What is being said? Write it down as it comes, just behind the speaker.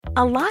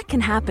A lot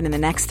can happen in the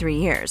next 3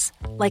 years.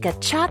 Like a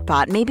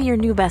chatbot may be your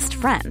new best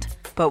friend.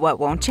 But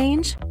what won't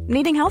change?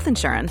 Needing health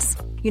insurance.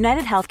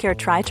 United Healthcare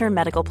Tri-Term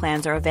Medical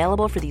Plans are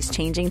available for these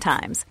changing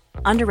times.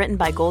 Underwritten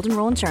by Golden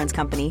Rule Insurance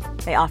Company,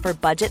 they offer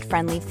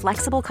budget-friendly,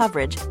 flexible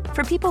coverage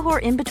for people who are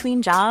in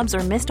between jobs or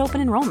missed open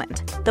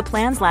enrollment. The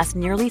plans last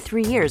nearly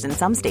 3 years in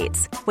some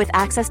states, with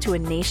access to a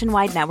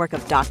nationwide network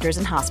of doctors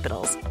and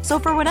hospitals. So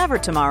for whatever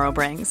tomorrow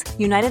brings,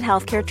 United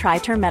Healthcare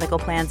Tri-Term Medical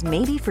Plans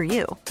may be for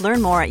you.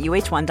 Learn more at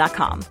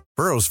uh1.com.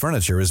 Burrow's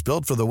furniture is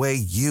built for the way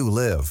you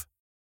live.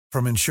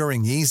 From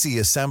ensuring easy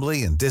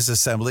assembly and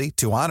disassembly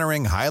to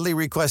honoring highly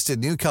requested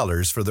new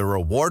colors for their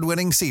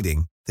award-winning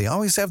seating, they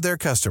always have their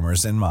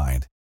customers in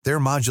mind. Their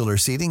modular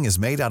seating is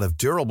made out of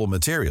durable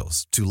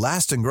materials to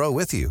last and grow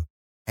with you.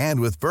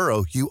 And with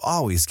Burrow, you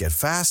always get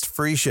fast,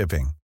 free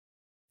shipping.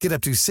 Get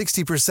up to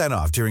 60%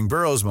 off during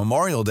Burrow's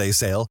Memorial Day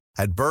sale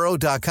at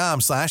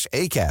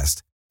burrow.com/ACAST.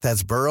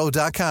 That's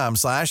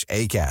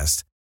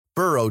burrow.com/ACAST.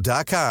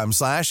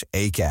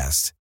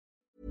 burrow.com/ACAST.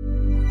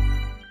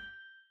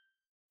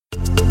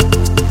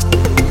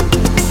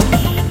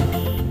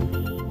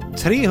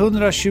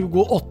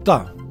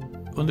 ...328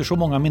 under så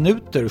många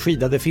minuter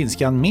skidade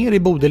finskan Meri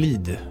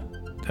Bodelid.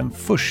 Den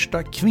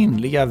första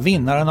kvinnliga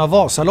vinnaren av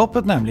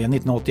Vasaloppet nämligen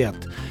 1981.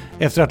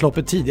 Efter att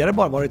loppet tidigare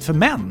bara varit för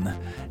män.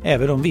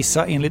 Även om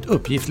vissa enligt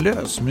uppgift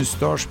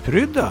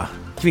lösmustaschprydda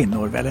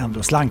kvinnor väl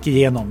ändå slank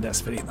igenom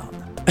dessförinnan.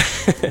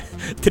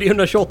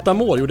 328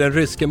 mål gjorde den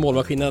ryske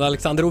målmaskinen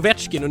Alexander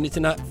Ovechkin under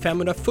sina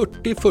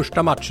 540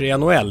 första matcher i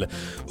NHL.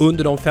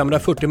 Under de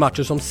 540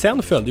 matcher som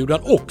sen följde gjorde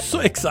han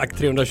också exakt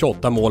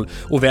 328 mål.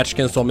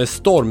 Ovechkin som med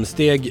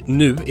stormsteg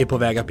nu är på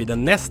väg att bli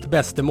den näst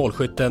bästa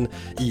målskytten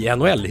i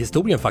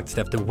NHL-historien faktiskt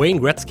efter Wayne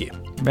Gretzky.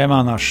 Vem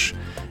annars?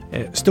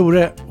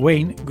 Store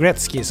Wayne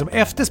Gretzky som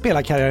efter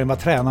spelarkarriären var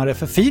tränare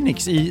för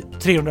Phoenix i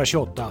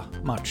 328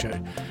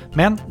 matcher.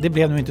 Men det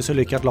blev nu inte så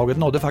lyckat. Laget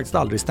nådde faktiskt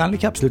aldrig Stanley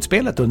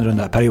Cup-slutspelet under den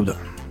där perioden.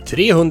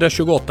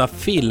 328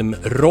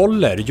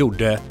 filmroller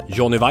gjorde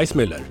Johnny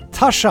Weissmuller.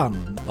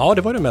 Tarzan. Ja,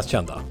 det var det mest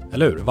kända,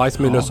 eller hur?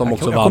 Weissmuller som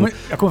också vann.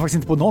 Jag kommer faktiskt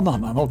inte på någon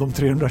annan av de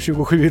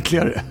 327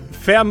 ytterligare.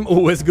 5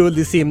 OS-guld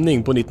i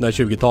simning på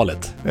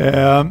 1920-talet.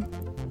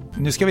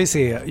 Nu ska vi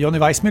se. Johnny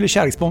Weissmuller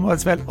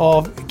kärleksbombades väl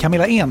av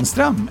Camilla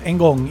Enström en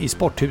gång i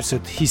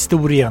Sporthuset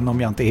historien,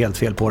 om jag inte är helt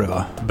fel på det,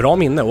 va? Bra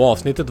minne, och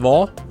avsnittet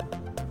var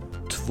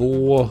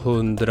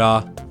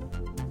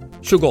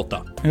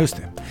 228. Just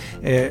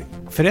det.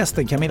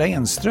 Förresten, Camilla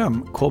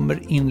Enström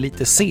kommer in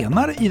lite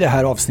senare i det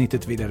här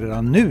avsnittet, vill jag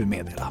redan nu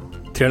meddela.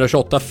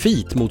 328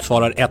 feet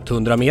motsvarar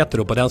 100 meter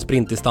och på den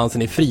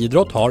sprintdistansen i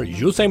friidrott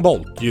har Usain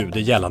Bolt ju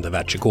det gällande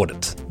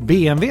världsrekordet.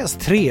 BMWs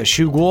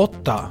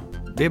 328.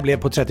 Det blev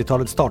på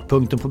 30-talet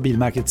startpunkten på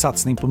bilmärkets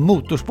satsning på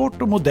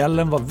motorsport och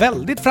modellen var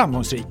väldigt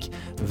framgångsrik.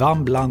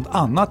 Vann bland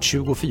annat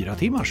 24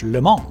 timmars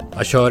Le Mans.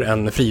 Jag kör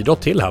en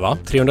friidrott till här, va?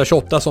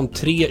 328 som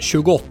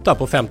 328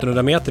 på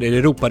 1500 meter är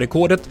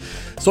Europarekordet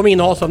som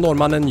innehas av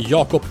norrmannen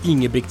Jakob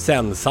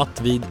Ingebrigtsen,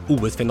 satt vid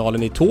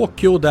OS-finalen i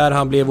Tokyo där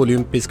han blev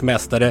olympisk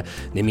mästare.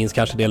 Ni minns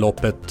kanske det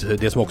loppet,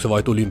 det som också var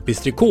ett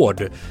olympiskt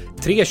rekord.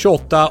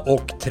 328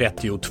 och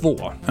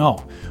 32.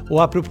 Ja,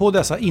 och apropå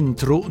dessa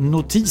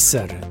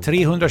intronotiser,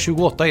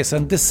 328 är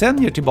sedan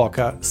decennier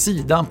tillbaka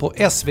sidan på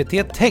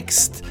SVT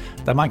Text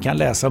där man kan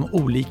läsa om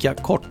olika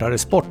kortare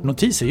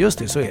sportnotiser. Just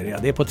det, så är det.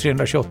 Det är på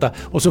 328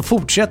 och så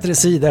fortsätter det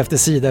sida efter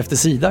sida efter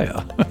sida,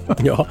 ja.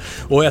 Ja,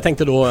 och jag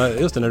tänkte då,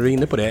 just det, när du är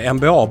inne på det,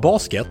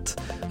 NBA-basket,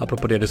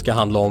 apropå det ska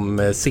handla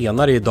om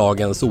senare i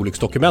dagens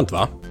olycksdokument,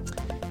 va?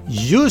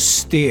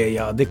 Just det,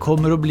 ja. Det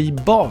kommer att bli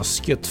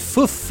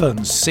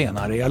basketfuffens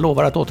senare. Jag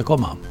lovar att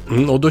återkomma.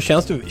 Och då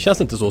känns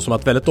det inte så som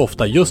att väldigt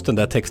ofta just den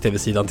där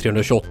text-tv-sidan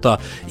 328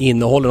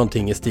 innehåller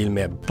någonting i stil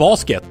med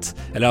basket.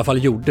 Eller i alla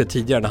fall gjorde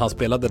tidigare när han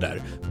spelade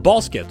där.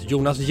 Basket.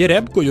 Jonas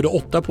Jerebko gjorde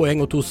 8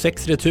 poäng och tog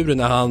 6 returer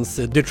när hans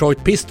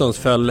Detroit Pistons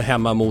föll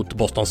hemma mot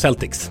Boston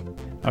Celtics.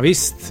 Ja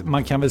visst,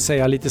 man kan väl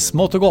säga lite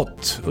smått och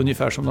gott,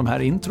 ungefär som de här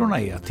introna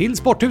är till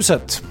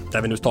Sporthuset.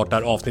 Där vi nu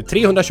startar avsnitt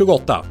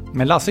 328.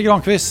 Med Lasse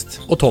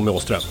Granqvist och Tommy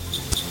Åström.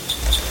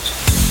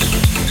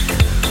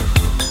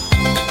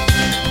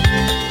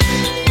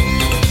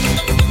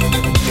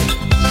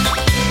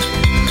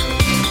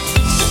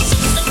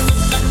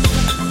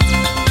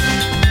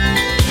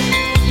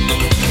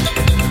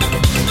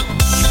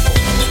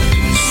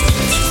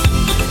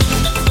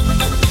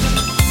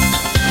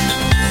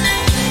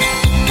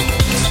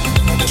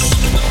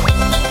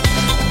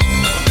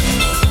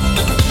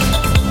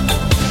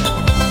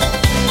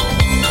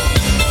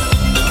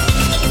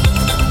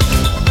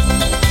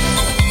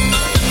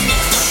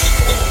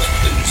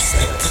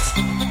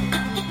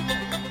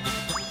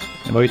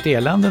 Det var ju ett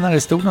elände när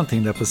det stod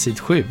någonting där på sid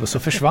 7 och så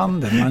försvann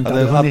det. Man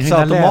det var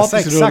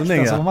automatisk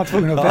rullning. Så man var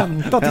tvungen att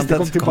vänta tills det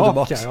kom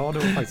tillbaka. Ja, det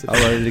var faktiskt det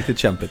var riktigt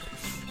kämpigt.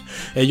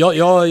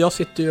 Jag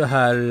sitter ju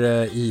här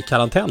i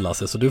karantän,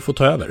 Lasse, så du får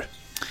ta över.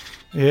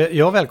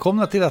 Jag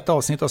välkomnar till detta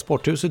avsnitt av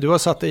Sporthuset. Du har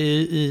satt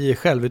dig i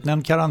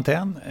självutnämnd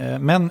karantän.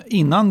 Men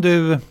innan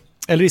du,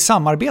 eller i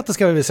samarbete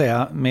ska vi väl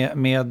säga,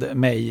 med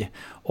mig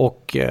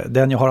Och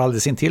den jag har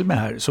alldeles in till mig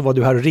här, så var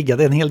du här och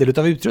riggade en hel del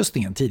av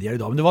utrustningen tidigare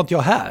idag. Men det var inte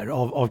jag här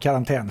av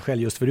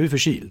karantänskäl just för du är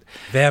förkyld.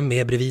 Vem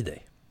är bredvid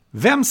dig?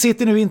 Vem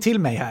sitter nu in till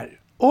mig här?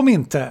 Om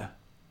inte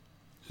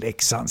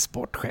Leksands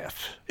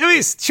sportchef. Ja,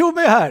 visst, tjo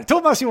mig här.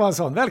 Thomas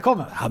Johansson,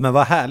 välkommen. Ja, men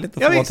vad härligt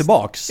att få vara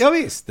tillbaks. Ja,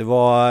 visst. Det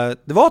var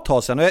ett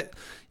tag sedan. Och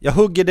jag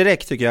hugger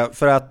direkt tycker jag,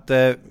 för att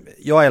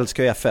jag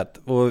älskar ju F1.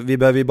 Och vi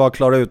behöver ju bara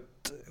klara ut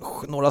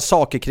några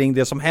saker kring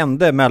det som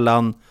hände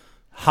mellan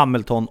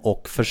Hamilton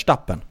och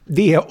Verstappen.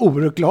 Det är jag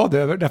oerhört glad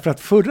över, därför att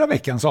förra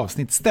veckans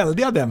avsnitt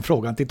ställde jag den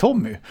frågan till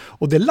Tommy.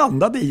 Och det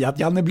landade i att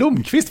Janne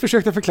Blomqvist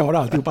försökte förklara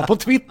alltihopa på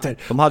Twitter.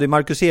 De hade ju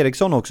Marcus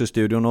Eriksson också i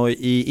studion, och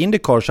i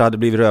IndyCar så hade det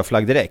blivit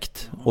rödflagg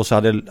direkt. Och så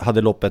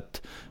hade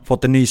loppet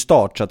fått en ny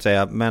start så att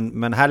säga.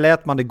 Men här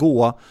lät man det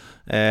gå.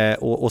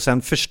 Och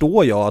sen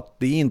förstår jag att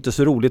det är inte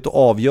så roligt att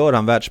avgöra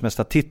en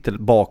världsmästartitel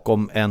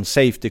bakom en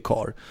safety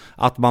car.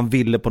 Att man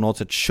ville på något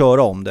sätt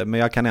köra om det. Men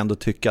jag kan ändå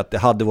tycka att det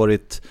hade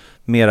varit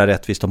mera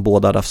rättvist om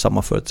båda hade haft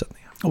samma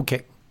förutsättningar.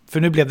 Okej. För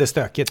nu blev det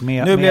stökigt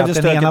med blev att det den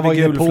stökigt ena var med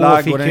ju gul på flagg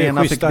och fick, och den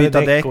ena fick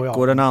byta däck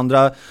och den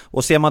andra.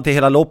 Och ser man till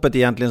hela loppet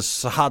egentligen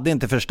så hade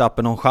inte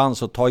Verstappen någon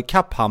chans att ta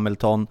ikapp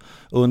Hamilton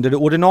under det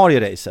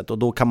ordinarie racet. Och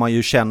då kan man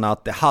ju känna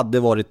att det hade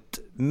varit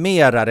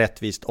mera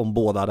rättvist om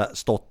båda hade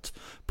stått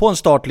på en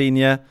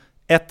startlinje,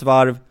 ett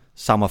varv,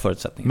 samma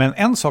förutsättningar. Men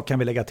en sak kan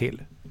vi lägga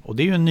till, och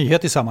det är ju en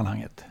nyhet i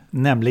sammanhanget,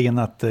 nämligen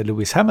att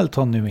Lewis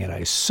Hamilton numera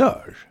är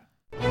Sir.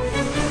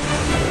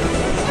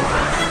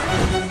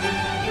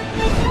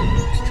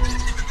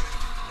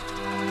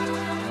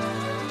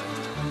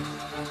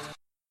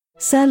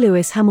 Sir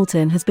Lewis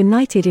Hamilton has been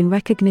knighted in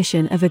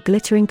recognition of a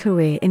glittering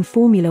career in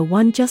Formula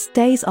One just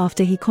days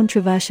after he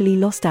controversially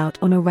lost out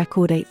on a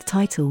record 8th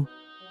title.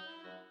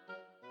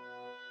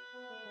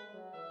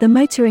 The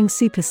motoring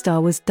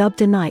superstar was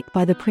dubbed a knight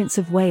by the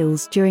Prince of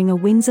Wales during a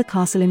Windsor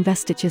Castle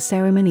investiture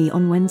ceremony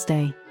on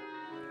Wednesday.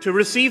 To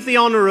receive the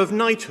honour of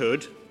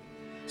knighthood,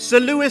 Sir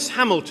Lewis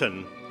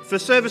Hamilton for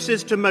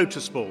services to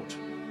motorsport.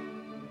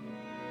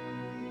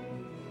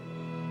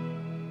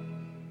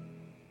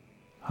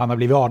 Han har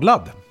blivit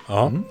adlad.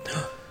 Ja.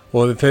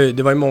 Och för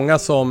det var ju många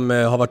som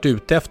har varit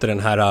ute efter den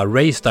här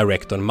race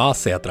directorn,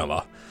 Masi heter han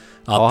va?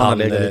 Att han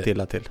lägger lite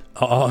illa till.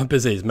 Ja,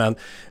 precis. Men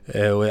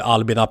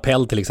Albin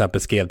Appell till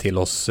exempel skrev till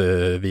oss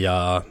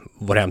via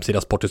vår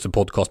hemsida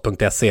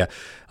sporthusepodcast.se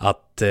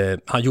att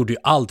han gjorde ju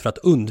allt för att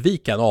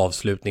undvika en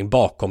avslutning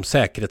bakom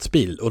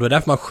säkerhetsbil. Och det var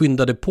därför man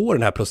skyndade på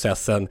den här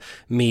processen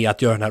med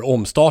att göra den här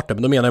omstarten.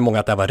 Men då menar ju många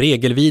att det var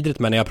regelvidrigt.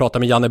 Men när jag pratade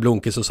med Janne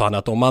Blomqvist så sa han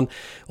att om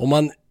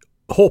man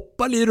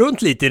hoppar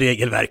runt lite i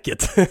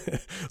regelverket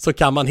så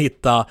kan man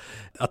hitta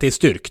att det är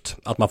styrkt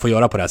att man får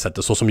göra på det här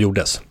sättet så som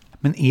gjordes.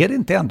 Men är det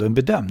inte ändå en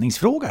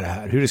bedömningsfråga det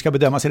här? Hur det ska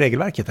bedömas i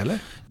regelverket, eller?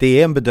 Det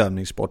är en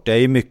bedömningssport. Det är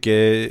ju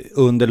mycket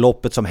under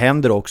loppet som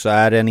händer också.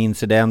 Är det en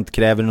incident,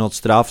 kräver det något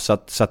straff? Så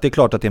att det är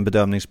klart att det är en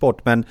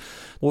bedömningssport. Men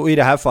och i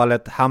det här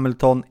fallet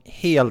Hamilton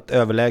helt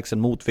överlägsen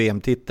mot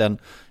VM-titeln.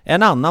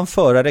 En annan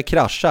förare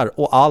kraschar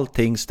och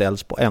allting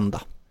ställs på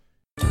ända.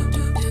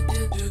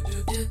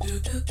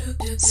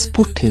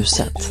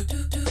 Sporthuset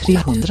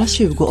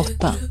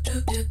 328.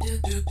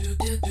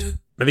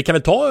 Men vi kan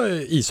väl ta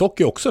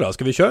ishockey också då?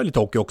 Ska vi köra lite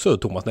hockey också,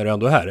 Thomas, när du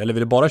ändå är här? Eller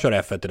vill du bara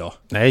köra F1 idag?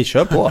 Nej,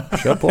 kör på.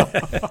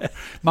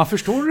 Man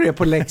förstår det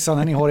på Leksand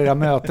när ni har era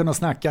möten och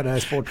snackar där,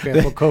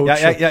 sportchef och coach.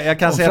 Jag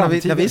kan säga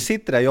när vi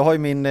sitter där, jag har ju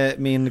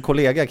min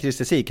kollega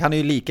Christer Sik, han är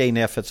ju lika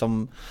inne i F1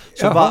 som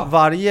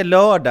varje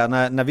lördag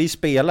när vi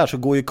spelar så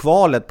går ju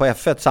kvalet på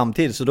F1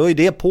 samtidigt, så då är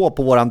det på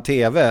våran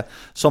tv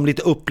som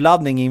lite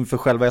uppladdning inför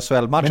själva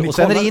SHL-matchen. Och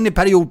sen är det in i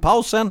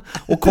periodpausen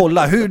och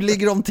kolla hur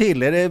ligger de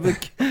till? Är det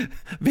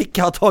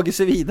vilka har tagit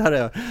sig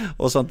vidare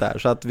och sånt där.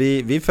 Så att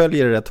vi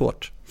följer det rätt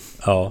hårt.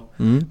 Ja,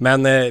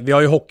 men vi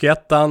har ju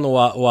Hockeyettan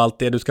och allt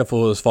det du ska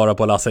få svara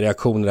på, Lasse,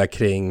 reaktioner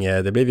kring.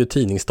 Det blev ju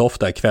tidningsstoff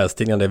där,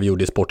 kvällstidningen där vi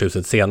gjorde i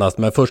Sporthuset senast.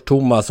 Men först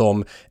Thomas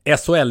om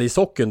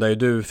SHL-ishockeyn där ju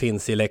du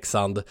finns i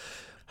Leksand.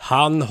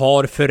 Han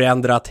har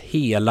förändrat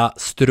hela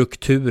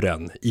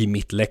strukturen i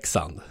mitt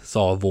Leksand,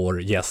 sa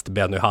vår gäst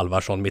Benny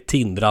Halvarsson med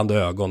tindrande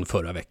ögon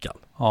förra veckan.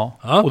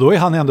 Ja, och då är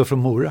han ändå från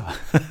Mora.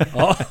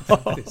 Ja.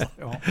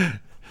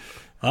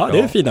 Ja, det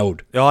är fina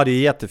ord. Ja, det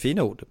är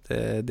jättefina ord.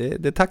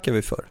 Det tackar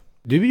vi för.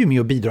 Du är ju med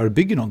och bidrar och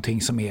bygger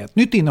någonting som är ett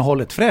nytt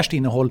innehåll, ett fräscht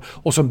innehåll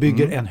och som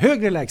bygger en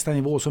högre lägsta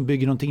nivå, som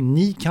bygger någonting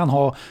ni kan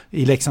ha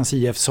i Leksands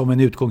IF som en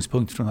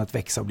utgångspunkt från att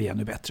växa och bli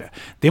ännu bättre.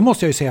 Det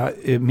måste jag ju säga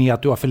med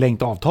att du har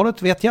förlängt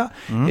avtalet, vet jag,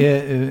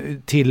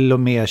 till och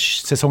med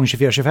säsong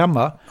 24-25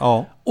 va?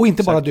 Ja. Och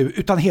inte bara du,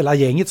 utan hela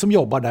gänget som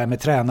jobbar där med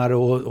tränare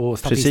och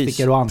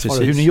statistiker och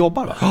ansvarig hur ni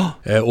jobbar va?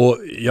 Och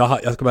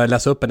jag ska bara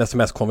läsa upp en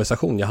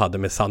sms-konversation jag hade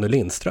med Sanny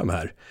Lindström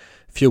här.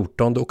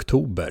 14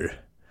 oktober.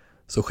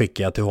 Så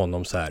skickar jag till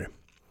honom så här: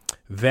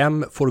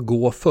 vem får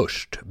gå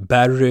först?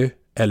 Barry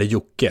eller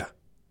Jocke?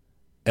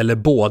 Eller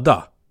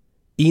båda?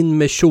 In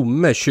med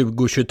Tjomme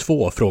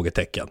 2022?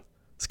 Frågetecken.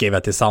 Skrev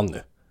jag till Sanny.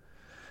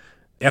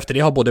 Efter det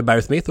har både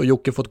Barry Smith och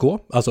Jocke fått gå.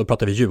 Alltså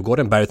pratar vi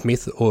Djurgården, Barry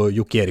Smith och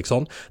Jocke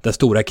Eriksson. Den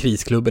stora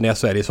krisklubben i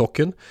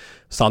SHL-ishockeyn.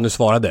 Sanny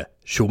svarade: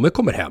 Tjomme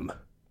kommer hem.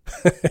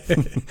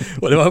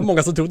 Och det var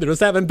många som trodde det. Och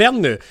så även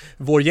Benny,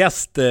 vår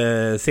gäst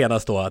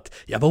senast då, att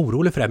jag var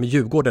orolig för det här med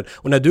Djurgården.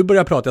 Och när du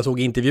började prata, jag såg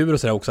intervjuer och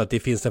sådär också, att det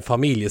finns en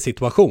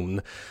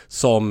familjesituation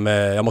som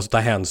jag måste ta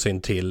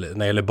hänsyn till när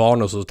det gäller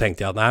barn. Och så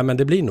tänkte jag att nej, men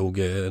det blir nog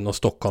något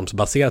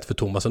Stockholmsbaserat för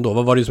Thomas ändå.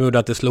 Vad var det som gjorde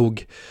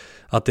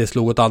att det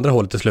slog åt andra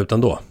hållet i slutet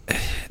ändå?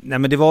 Nej,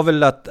 men det var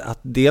väl att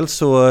dels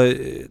så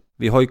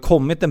vi har ju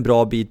kommit en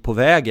bra bit på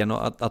vägen,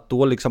 och att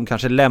då liksom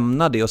kanske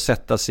lämna det och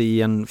sätta sig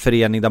i en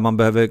förening där man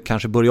behöver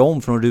kanske börja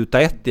om från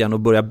ruta 1 igen och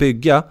börja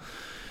bygga.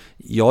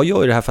 Jag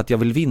gör det här för att jag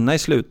vill vinna i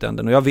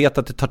slutändan, och jag vet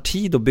att det tar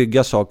tid att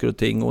bygga saker och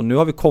ting, och nu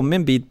har vi kommit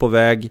en bit på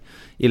väg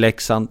i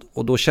Leksand,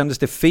 och då kändes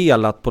det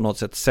fel att på något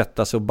sätt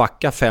sätta sig och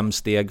backa 5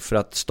 steg för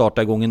att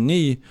starta igång en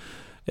ny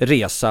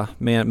resa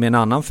med en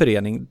annan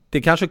förening.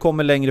 Det kanske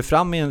kommer längre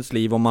fram i ens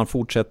liv om man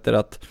fortsätter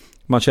att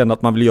man känner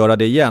att man vill göra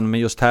det igen, men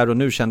just här och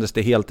nu kändes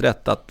det helt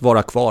rätt att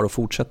vara kvar och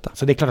fortsätta.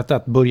 Så det är klart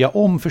att börja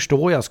om,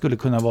 förstår jag, skulle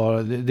kunna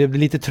vara, det blir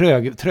lite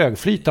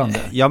trögflytande.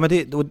 Ja, men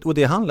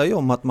det handlar ju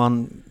om att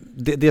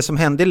det som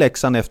hände i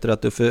Leksand efter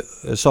att Uffe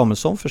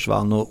Samuelsson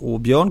försvann och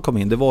Björn kom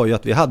in, det var ju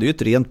att vi hade ju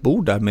ett rent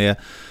bord där med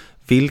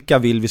vilka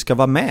vill vi ska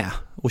vara med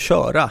och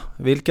köra?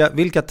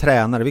 Vilka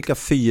tränare, vilka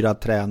 4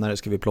 tränare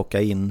ska vi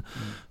plocka in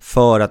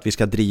för att vi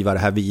ska driva det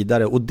här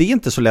vidare? Och det är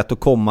inte så lätt att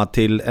komma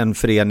till en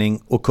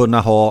förening och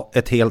kunna ha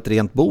ett helt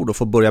rent bord och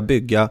få börja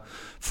bygga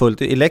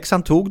fullt. I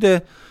Leksand tog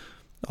det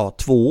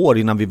 2 år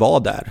innan vi var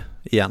där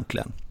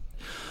egentligen.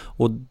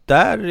 Och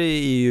där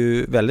är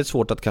ju väldigt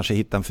svårt att kanske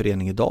hitta en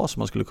förening idag som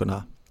man skulle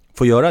kunna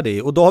få göra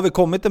det. Och då har vi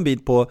kommit en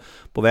bit på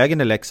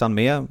vägen i Leksand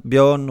med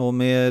Björn och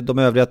med de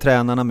övriga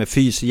tränarna, med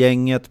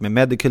fysgänget, med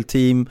medical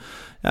team.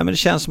 Ja, men det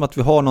känns som att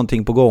vi har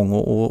någonting på gång,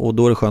 och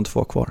då är det skönt att få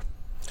vara kvar.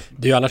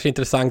 Det är ju annars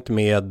intressant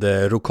med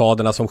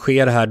rokaderna som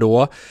sker här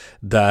då,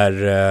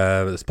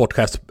 där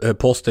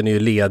sportchefsposten är ju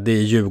ledig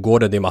i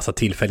Djurgården. Det är massa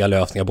tillfälliga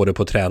lösningar både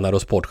på tränare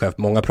och sportchef.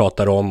 Många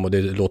pratar om, och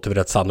det låter väl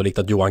rätt sannolikt,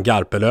 att Johan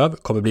Garpelöv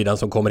kommer bli den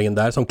som kommer in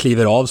där, som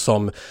kliver av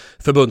som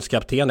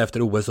förbundskapten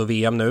efter OS och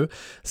VM nu.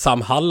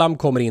 Sam Hallam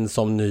kommer in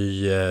som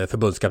ny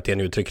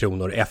förbundskapten i Tre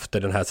Kronor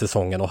efter den här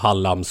säsongen, och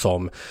Hallam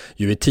som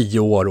ju är 10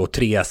 år och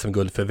 3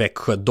 SM-guld för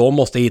Växjö. De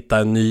måste hitta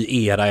en ny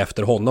era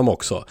efter honom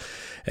också.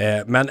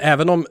 Men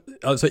även om,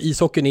 alltså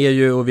ishockeyn är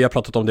ju, och vi har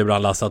pratat om det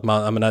ibland, Lasse, att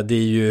man, jag menar, det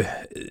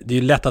är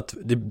ju lätt att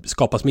det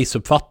skapas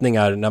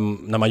missuppfattningar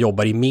när man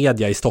jobbar i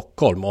media i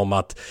Stockholm om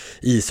att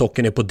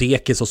ishockeyn är på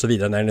dekis och så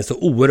vidare, när den är så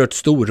oerhört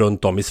stor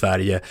runt om i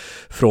Sverige,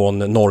 från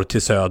norr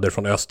till söder,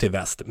 från öst till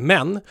väst.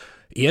 Men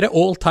är det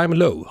all time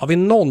low? Har vi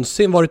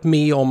någonsin varit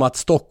med om att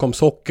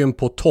Stockholmshockeyn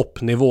på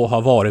toppnivå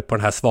har varit på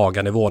den här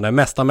svaga nivån,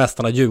 när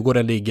mästarna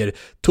Djurgården ligger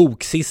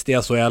toksist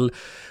i SHL,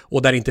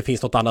 och där det inte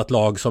finns något annat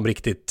lag som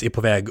riktigt är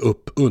på väg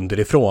upp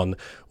underifrån?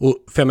 Och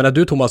för jag menar,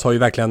 du Thomas har ju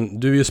verkligen,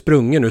 du är ju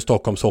sprungen ur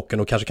Stockholmshockeyn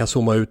och kanske kan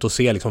zooma ut och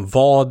se liksom,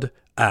 vad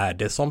är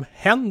det som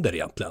händer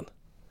egentligen?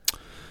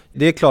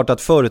 Det är klart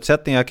att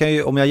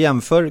förutsättningar, om jag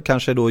jämför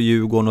kanske då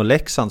Djurgården och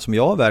Leksand som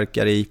jag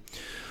verkar i,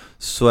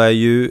 så är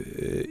ju,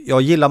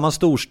 gillar man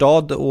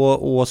storstad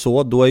och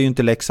så, då är ju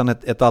inte Leksand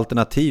ett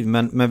alternativ.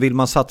 Men vill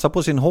man satsa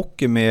på sin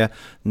hockey med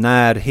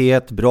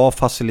närhet, bra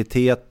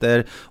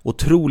faciliteter,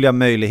 otroliga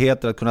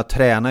möjligheter att kunna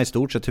träna i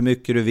stort sett hur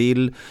mycket du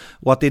vill,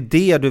 och att det är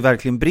det du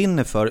verkligen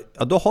brinner för,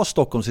 ja, då har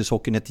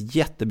Stockholmshockeyn ett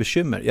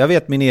jättebekymmer. Jag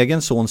vet min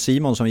egen son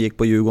Simon som gick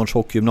på Djurgårdens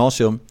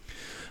hockeygymnasium.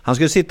 Han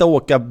skulle sitta och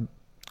åka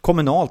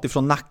kommunalt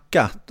ifrån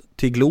Nacka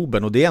till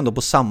Globen, och det är ändå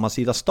på samma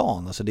sida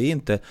stan. Alltså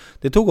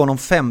det tog honom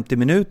 50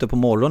 minuter på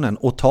morgonen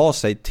att ta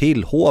sig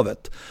till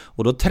Hovet.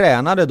 Och då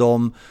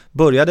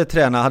började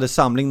träna, hade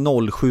samling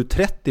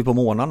 07.30 på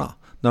morgnarna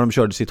när de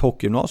körde sitt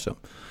hockeygymnasium.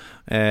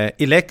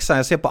 I Leksand,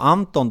 jag ser på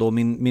Anton då,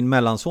 min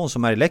mellanson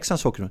som är i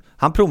Leksands hockeygymnasium,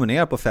 han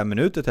promenerar på 5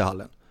 minuter till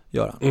hallen.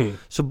 Gör han.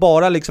 Så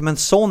bara liksom en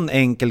sån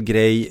enkel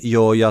grej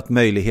gör ju att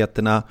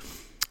möjligheterna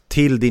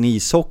till din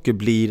ishockey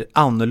blir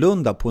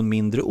annorlunda på en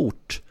mindre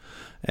ort.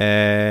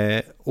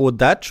 Och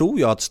där tror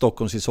jag att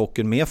Stockholms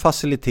ishockeyn med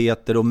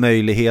faciliteter och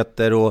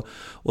möjligheter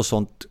och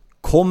sånt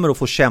kommer att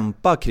få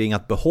kämpa kring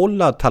att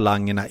behålla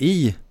talangerna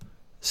i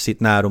sitt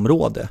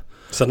närområde.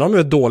 Sen har de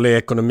ju dålig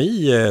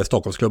ekonomi i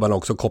Stockholmsklubbarna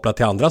också, kopplat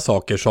till andra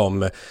saker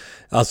som,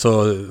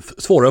 alltså,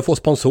 svårare att få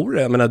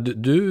sponsorer. Jag menar,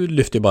 du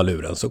lyfter bara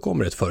luren så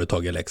kommer ett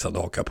företag i Leksand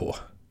att haka på.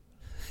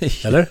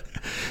 Eller?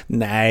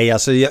 Nej,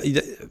 alltså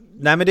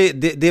nej, men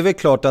det är väl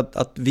klart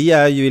att vi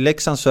är ju i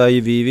Leksand, så är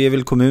ju vi är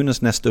väl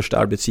kommunens näst största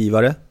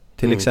arbetsgivare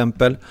till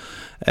exempel.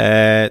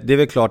 Det är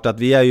väl klart att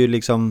vi är ju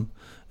liksom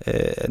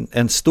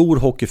en stor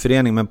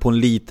hockeyförening men på en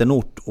liten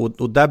ort,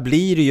 och där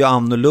blir det ju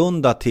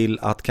annorlunda till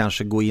att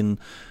kanske gå in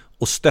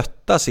och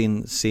stötta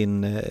sin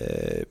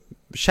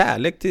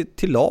kärlek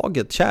till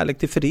laget, kärlek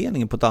till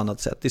föreningen på ett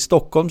annat sätt. I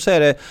Stockholm så är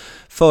det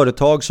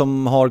företag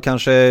som har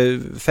kanske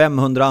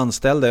 500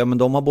 anställda, ja, men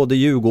de har både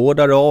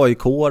djurgårdare,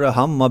 AIK-are,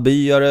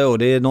 Hammarbyare, och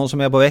det är någon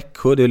som är på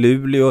Växjö, det är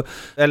Luleå.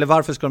 Eller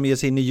varför ska de ge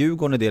sig in i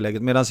Djurgården i det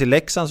läget? Medan i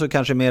Leksand så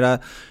kanske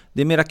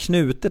det är mera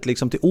knutet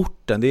liksom till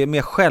orten. Det är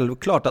mer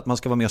självklart att man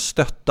ska vara med och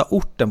stötta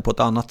orten på ett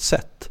annat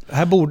sätt.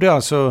 Här borde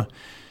alltså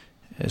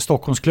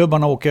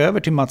Stockholmsklubbarna åka över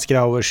till Mats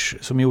Grauers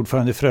som är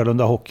ordförande i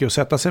Frölunda Hockey och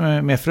sätta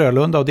sig med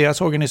Frölunda och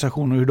deras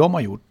organisationer hur de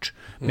har gjort.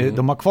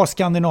 De har kvar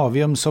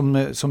Skandinavium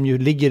som ju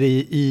ligger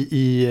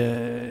i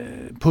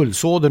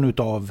pulsådern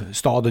utav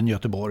staden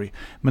Göteborg.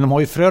 Men de har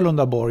ju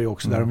Frölundaborg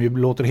också där de ju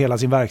låter hela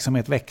sin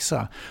verksamhet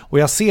växa. Och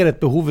jag ser ett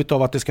behov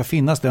av att det ska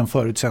finnas den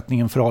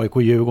förutsättningen för AIK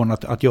och Djurgården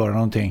att göra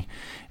någonting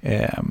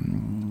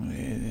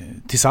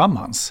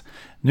tillsammans.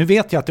 Nu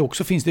vet jag att det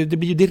också finns, det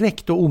blir ju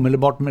direkt och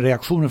omedelbart med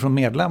reaktioner från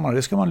medlemmar,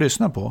 det ska man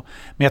lyssna på.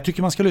 Men jag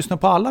tycker man ska lyssna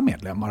på alla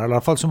medlemmar, i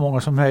alla fall så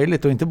många som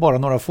möjligt och inte bara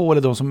några få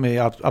eller de som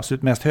är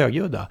absolut mest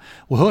högljudda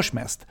och hörs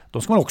mest.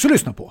 De ska man också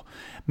lyssna på.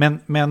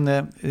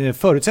 Men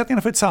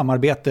förutsättningarna för ett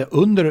samarbete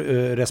under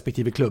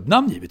respektive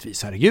klubbnamn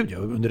givetvis, herregud,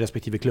 under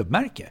respektive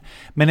klubbmärke.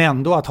 Men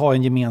ändå att ha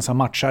en gemensam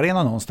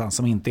matcharena någonstans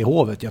som inte är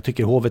Hovet. Jag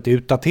tycker Hovet är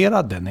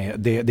utdaterad.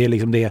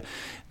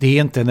 Det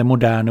är inte den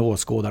moderna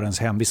åskådarens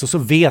hemvist. Och så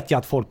vet jag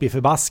att folk blir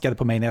förbaskade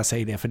på mig när jag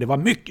säger det. För det var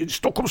mycket,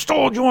 Stockholms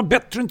stadion var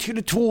bättre än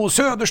Tele2,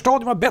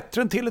 Söderstadion var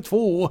bättre än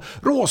Tele2,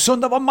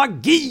 Råsunda var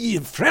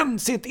magi,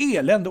 Friendsit,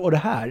 elände och det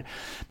här.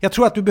 Jag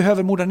tror att du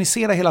behöver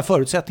modernisera hela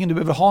förutsättningen. Du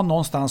behöver ha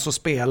någonstans att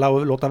spela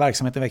och låta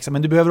verksamheten växa.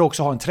 Men du behöver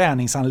också ha en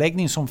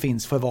träningsanläggning som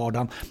finns för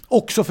vardagen.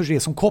 Också för det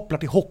som kopplar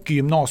till hockey,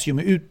 gymnasium,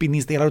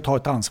 utbildningsdelar och tar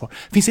ett ansvar.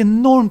 Det finns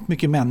enormt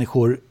mycket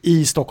människor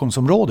i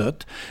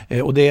Stockholmsområdet.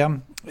 Och det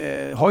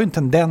har ju en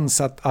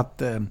tendens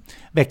att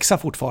växa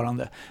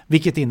fortfarande.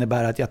 Vilket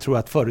innebär att jag tror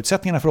att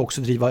förutsättningarna för att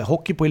också driva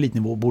hockey på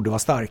elitnivå borde vara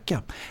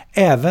starka.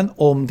 Även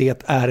om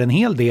det är en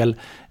hel del,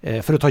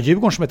 för att ta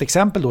Djurgården som ett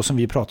exempel då som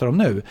vi pratar om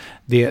nu.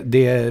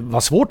 Det var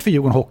svårt för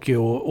Djurgården Hockey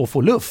att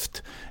få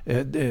luft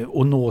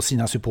och nå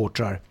sina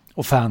supportrar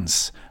och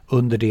fans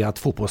under det att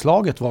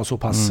fotbollslaget var så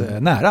pass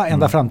nära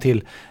ända fram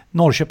till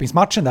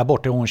Norrköpingsmatchen där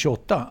borta i år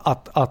 28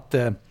 att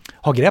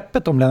ha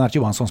greppet om Lennart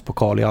Johanssons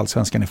pokal i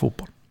Allsvenskan i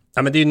fotboll.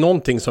 Ja, men det är ju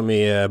någonting som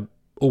är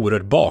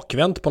oerhört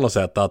bakvänt på något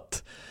sätt,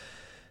 att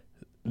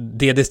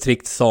det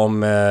distrikt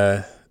som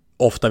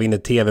ofta vinner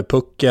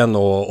TV-pucken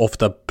och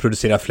ofta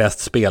producerar flest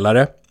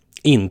spelare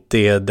inte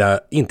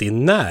är i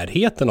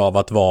närheten av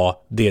att vara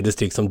det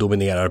distrikt som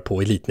dominerar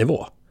på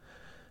elitnivå.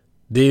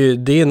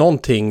 Det är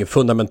någonting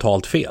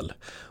fundamentalt fel.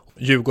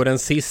 Djurgården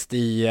sist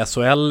i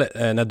SHL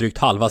när drygt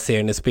halva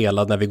serien är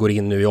spelad, när vi går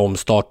in nu i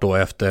omstart då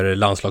efter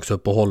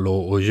landslagsuppehåll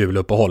och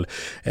juluppehåll.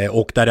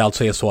 Och där det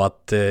alltså är så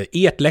att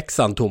ert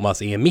Leksand,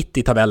 Thomas, är mitt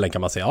i tabellen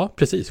kan man säga. Ja,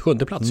 precis,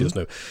 7:e plats just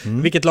nu.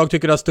 Vilket lag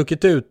tycker du har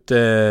stuckit ut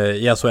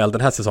i SHL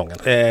den här säsongen?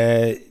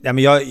 Ja,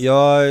 men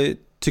jag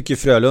tycker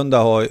Frölunda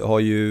har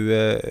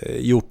ju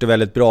gjort det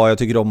väldigt bra. Jag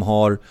tycker de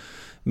har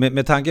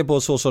med tanke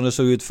på så som det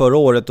såg ut förra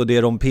året och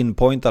det de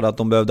pinpointade att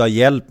de behövde ha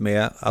hjälp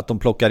med, att de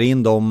plockar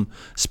in de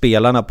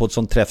spelarna på ett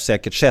sånt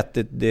träffsäkert sätt,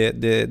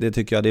 det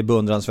tycker jag det är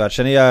beundransvärt.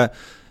 Sen är jag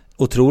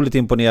otroligt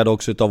imponerad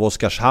också av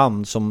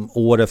Oskarshamn som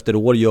år efter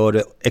år gör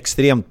det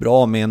extremt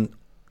bra med en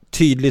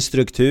tydlig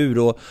struktur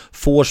och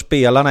får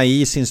spelarna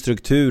i sin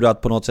struktur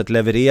att på något sätt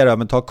leverera.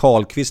 Men ta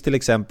Karlqvist till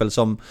exempel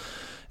som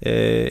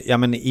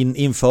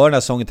inför den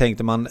här säsongen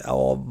tänkte man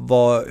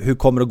hur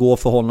kommer det att gå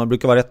för honom? Det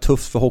brukar vara rätt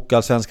tufft för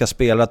hockeyallsvenska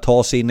spelare att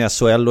ta sig in i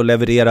SHL och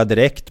leverera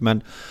direkt,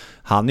 men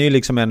han är ju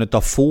liksom en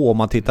utav få om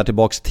man tittar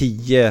tillbaks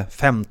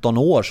 10-15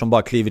 år som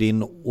bara kliver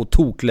in och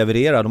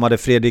toklevererar. De hade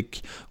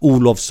Fredrik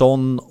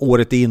Olofsson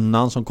året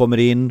innan som kommer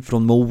in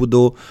från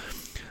Modo.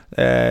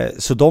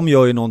 Så de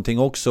gör ju någonting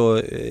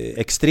också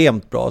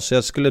extremt bra, så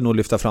jag skulle nog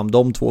lyfta fram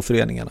de två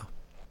föreningarna.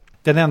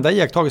 Den enda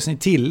iakttagelsen i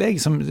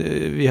tillägg som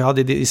vi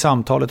hade i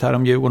samtalet här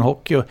om Djurgården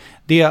Hockey,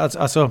 det är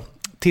alltså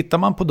tittar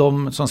man på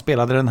de som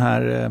spelade den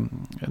här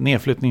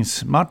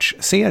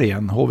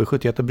nedflyttningsmatchserien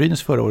HV71 och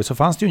Brynäs förra året, så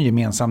fanns det ju en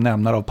gemensam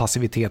nämnare av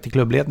passivitet i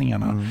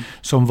klubbledningarna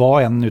som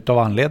var en av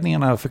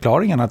anledningarna och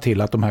förklaringarna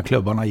till att de här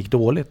klubbarna gick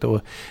dåligt.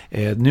 Och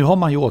nu har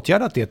man ju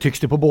åtgärdat det, tycks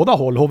det på båda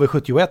håll.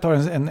 HV71 har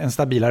en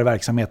stabilare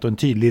verksamhet och en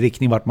tydlig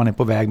riktning vart man är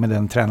på väg med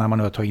den tränare man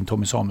nu har tagit in,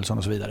 Tommy Samuelsson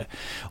och så vidare.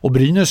 Och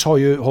Brynäs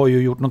har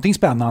ju gjort någonting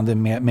spännande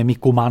med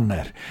Mikko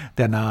Manner,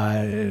 denna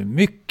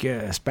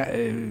mycket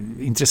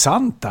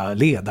intressanta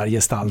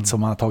ledargestalt som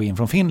man har tagit in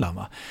från Finland.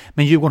 Va?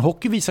 Men Djurgården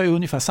Hockey visar ju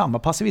ungefär samma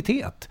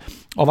passivitet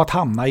av att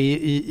hamna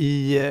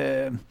i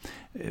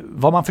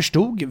vad man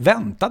förstod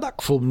väntade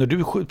aktioner.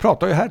 Du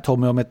pratar ju här,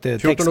 Tommy, om ett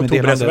 14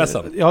 oktober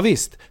sms'en. Ja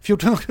visst,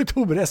 14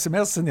 oktober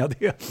sms'en, ja,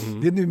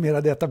 det är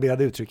numera det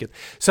etablerade uttrycket.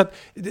 Så att,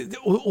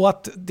 och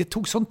att det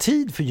tog sån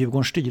tid för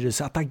Djurgårdens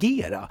styrelse att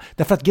agera.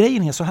 Därför att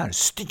grejen är så här,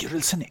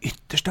 styrelsen är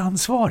ytterst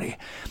ansvarig.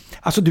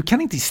 Alltså du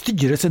kan inte i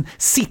styrelsen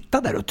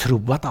sitta där och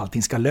tro att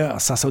allting ska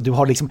lösas och du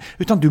har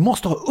utan du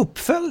måste ha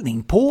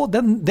uppföljning på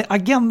den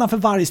agendan för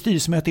varje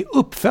styrelsemöte, är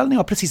uppföljning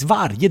av precis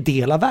varje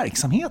del av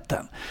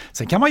verksamheten.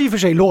 Sen kan man ju för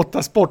sig låta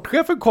kunna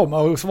sportchefen komma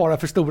och svara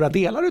för stora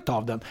delar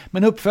utav den.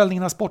 Men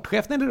uppföljningen av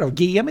sportchefen, eller av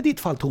GM i ditt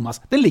fall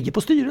Thomas, den ligger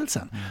på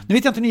styrelsen. Nu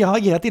vet jag inte hur ni har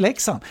agerat i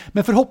Leksand,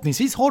 men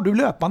förhoppningsvis har du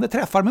löpande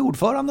träffar med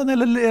ordföranden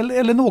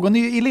eller någon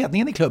i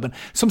ledningen i klubben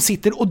som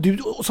sitter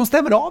och som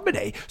stämmer av med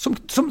dig,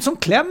 som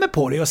klämmer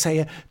på dig och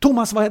säger: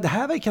 Thomas, vad är det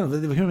här?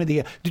 Hur är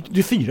det?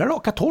 Du 4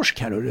 raka torsk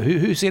här,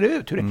 hur ser det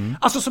ut?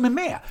 Alltså som är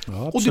med.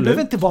 Ja, och du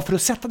behöver inte vara för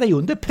att sätta dig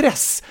under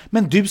press,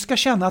 men du ska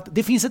känna att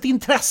det finns ett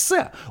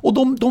intresse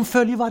och de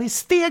följer varje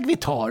steg vi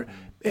tar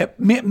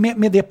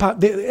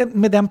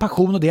med den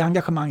passion och det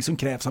engagemang som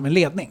krävs av en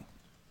ledning.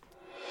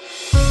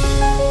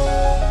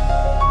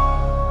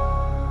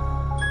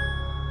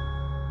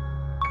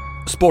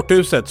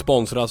 Sporthuset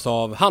sponsras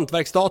av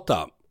Hantverksdata.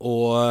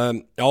 Och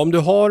ja, om du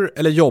har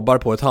eller jobbar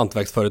på ett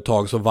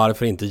hantverksföretag, så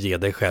varför inte ge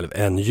dig själv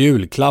en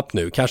julklapp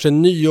nu? Kanske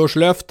en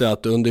nyårslöfte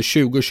att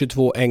under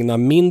 2022 ägna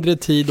mindre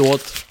tid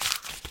åt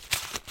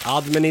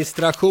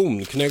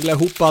administration, knögla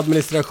ihop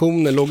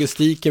administrationen,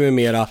 logistiken med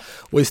mera,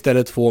 och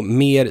istället få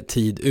mer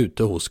tid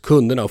ute hos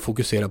kunderna och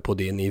fokusera på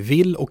det ni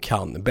vill och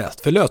kan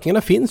bäst. För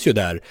lösningarna finns ju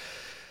där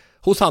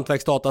hos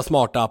Hantverksdata,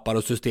 smarta appar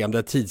och system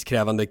där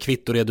tidskrävande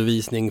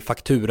kvittoredovisning,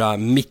 faktura,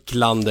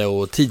 micklande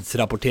och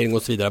tidsrapportering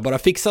och så vidare bara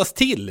fixas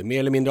till mer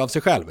eller mindre av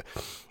sig själv.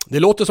 Det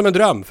låter som en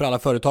dröm för alla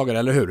företagare,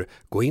 eller hur?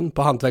 Gå in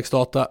på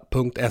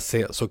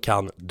hantverksdata.se så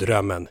kan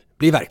drömmen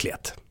bli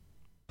verklighet.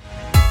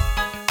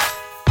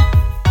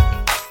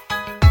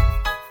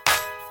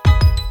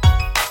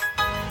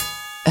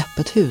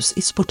 Öppet hus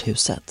i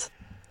Sporthuset.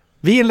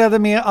 Vi inledde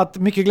med att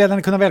mycket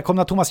glädjande kunna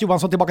välkomna Thomas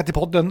Johansson tillbaka till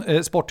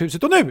podden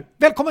Sporthuset. Och nu,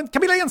 välkommen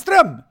Camilla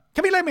Enström!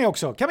 Camilla är med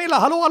också. Camilla,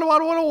 hallå,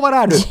 var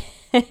är du?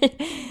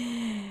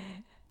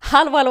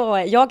 Hallå,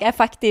 jag är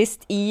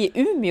faktiskt i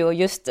Umeå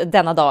just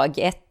denna dag.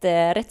 Ett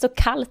rätt så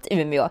kallt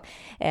Umeå.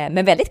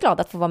 Men väldigt glad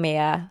att få vara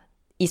med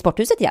i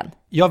Sporthuset igen.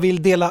 Jag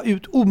vill dela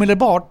ut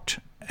omedelbart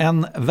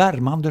en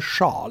värmande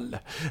sjal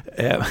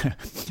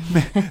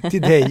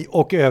till dig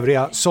och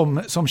övriga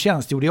som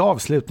tjänstgjorde i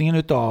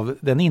avslutningen av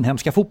den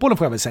inhemska fotbollen,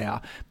 får jag väl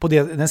säga. På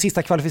den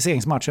sista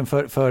kvalificeringsmatchen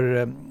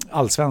för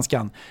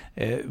Allsvenskan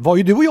var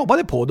ju du och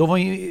jobbade på. Då var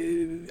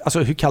alltså,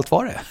 hur kallt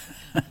var det?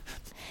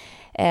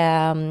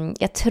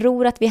 Jag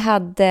tror att vi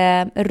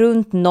hade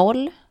runt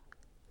 0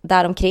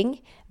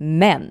 däromkring,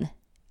 men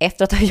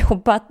efter att ha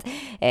jobbat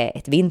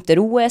ett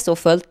vinter-OS och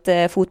följt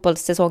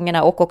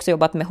fotbollssäsongerna och också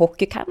jobbat med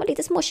hockey, kan man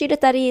lite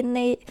småkyligt där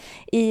inne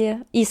i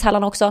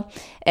ishallen också,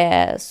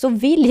 så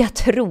vill jag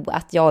tro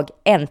att jag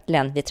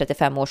äntligen vid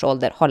 35 års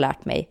ålder har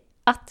lärt mig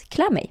att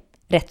klä mig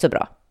rätt så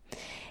bra.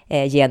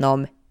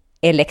 Genom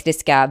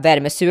elektriska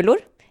värmesulor,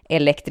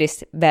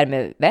 elektrisk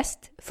värmeväst,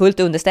 fullt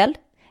underställ,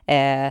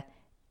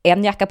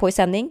 en jacka på i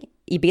sändning,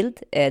 i bild,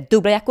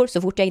 dubbla jackor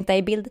så fort jag inte är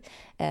i bild.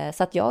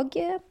 Så att jag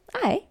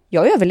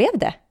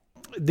överlevde.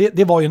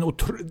 Det var ju en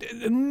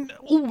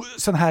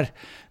sån här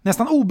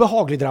nästan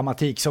obehaglig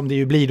dramatik som det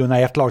ju blir då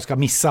när ett lag ska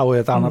missa och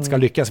ett annat ska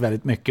lyckas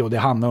väldigt mycket, och det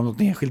handlar om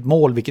något enskilt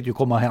mål, vilket ju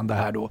kommer att hända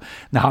här då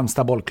när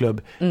Halmstad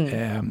bollklubb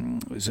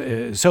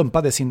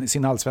sumpade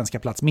sin allsvenska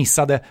plats,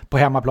 missade på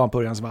hemmaplan på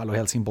Örjansvall, och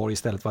Helsingborg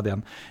istället var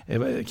den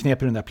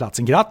kneper den där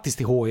platsen. Grattis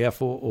till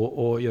HIF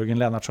och Jörgen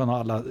Lennartsson och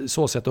alla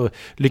så sätt, och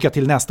lycka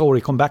till nästa år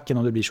i comebacken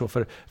om det blir så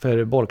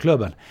för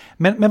bollklubben.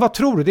 Men vad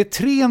tror du? Det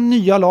är 3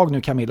 nya lag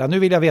nu, Camilla. Nu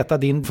vill jag veta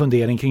din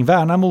fundering kring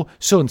Värnamo,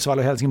 Sundsvall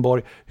och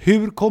Helsingborg.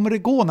 Hur kommer det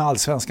gå när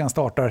Allsvenskan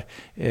startar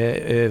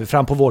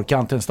fram på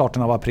vårkanten,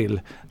 starten av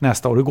april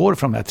nästa år? Hur går det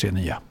för de här 3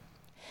 nya?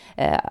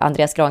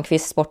 Andreas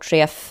Granqvist,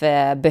 sportchef,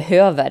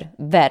 behöver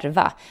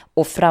värva,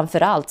 och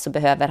framförallt så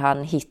behöver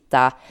han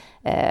hitta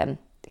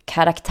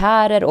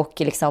karaktärer och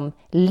liksom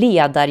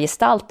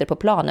ledargestalter på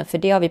planen, för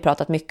det har vi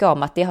pratat mycket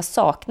om att det har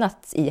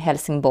saknats i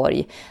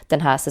Helsingborg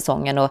den här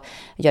säsongen, och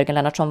Jörgen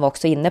Lennartsson var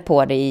också inne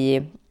på det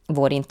i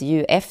vår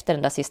intervju efter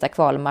den där sista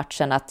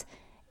kvalmatchen, att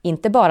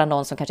inte bara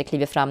någon som kanske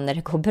kliver fram när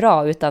det går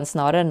bra, utan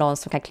snarare någon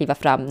som kan kliva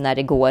fram när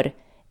det går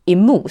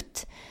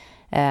emot.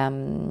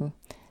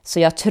 Så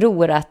jag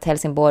tror att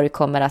Helsingborg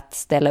kommer att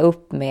ställa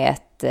upp med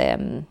ett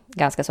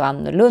ganska så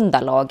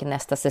annorlunda lag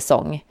nästa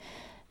säsong.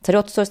 Så det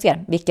återstår att se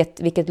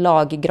vilket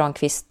lag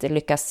Granqvist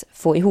lyckas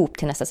få ihop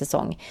till nästa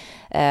säsong.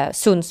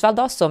 Sundsvall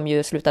då, som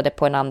ju slutade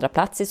på en andra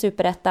plats i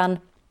Superettan,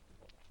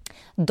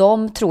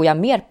 de tror jag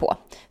mer på.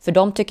 För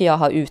de tycker jag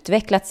har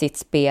utvecklat sitt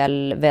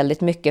spel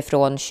väldigt mycket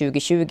från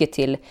 2020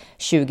 till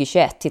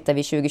 2021. Tittar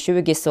vi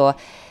 2020 så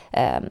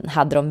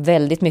hade de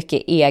väldigt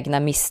mycket egna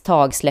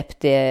misstag,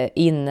 släppte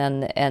in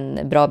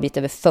en bra bit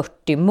över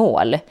 40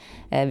 mål,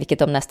 vilket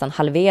de nästan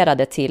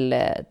halverade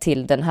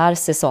till den här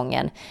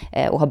säsongen,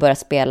 och har börjat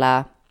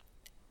spela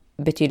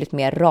betydligt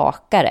mer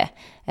rakare.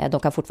 De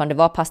kan fortfarande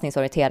vara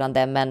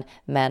passningsorienterande,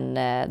 men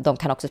de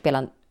kan också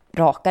spela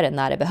rakare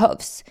när det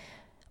behövs.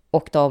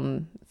 Och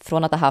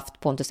från att ha haft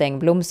Pontus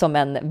Engblom som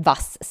en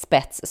vass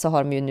spets, så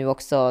har de ju nu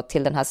också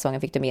till den här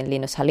säsongen fick de in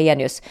Linus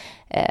Hallenius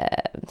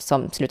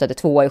som slutade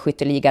 2 i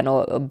skytteligan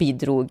och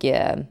bidrog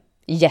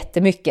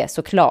jättemycket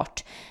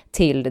såklart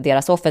till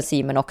deras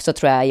offensiv, men också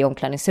tror jag i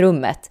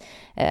omklädningsrummet.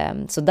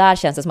 Så där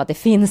känns det som att det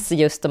finns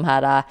just de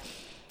här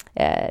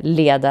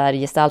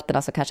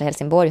ledargestalterna som kanske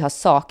Helsingborg har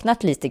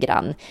saknat lite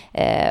grann.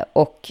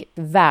 Och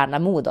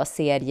Värnamo då,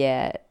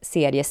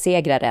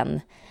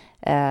 seriesegraren.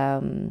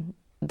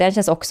 Den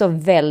känns också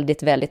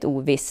väldigt, väldigt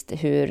ovisst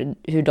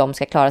hur de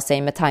ska klara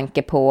sig med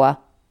tanke på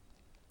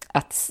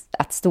att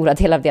stora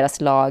delar av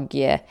deras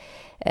lag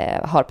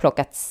har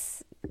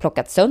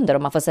plockats sönder,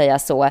 om man får säga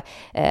så.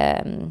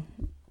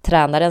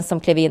 Tränaren som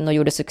klev in och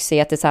gjorde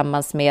succé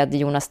tillsammans med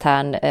Jonas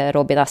Tern,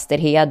 Robin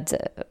Asterhed,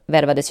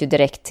 värvades ju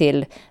direkt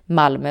till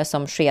Malmö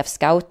som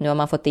chefscout. Nu har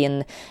man fått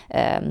in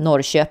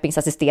Norrköpings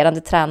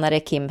assisterande tränare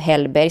Kim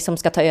Hellberg som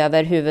ska ta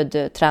över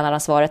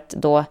huvudtränaransvaret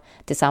då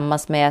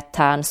tillsammans med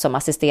Tern som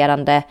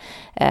assisterande.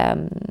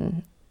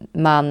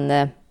 Man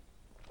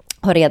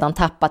har redan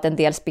tappat en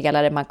del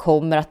spelare, man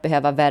kommer att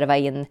behöva värva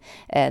in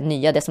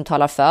nya. Det som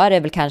talar för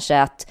är väl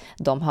kanske att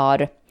de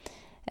har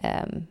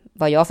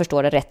vad jag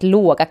förstår är rätt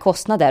låga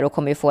kostnader och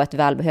kommer ju få ett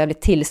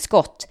välbehövligt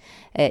tillskott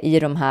i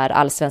de här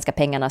allsvenska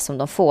pengarna som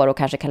de får och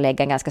kanske kan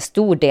lägga en ganska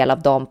stor del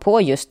av dem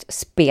på just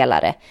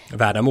spelare.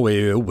 Värnamo är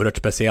ju oerhört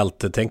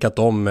speciellt. Tänk att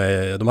de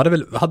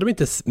hade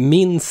inte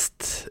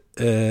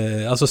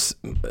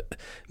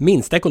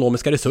minsta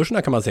ekonomiska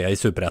resurserna kan man säga i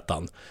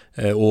Superettan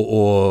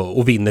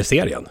och vinner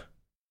serien.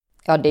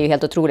 Ja, det är ju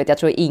helt otroligt. Jag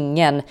tror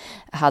ingen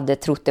hade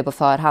trott det på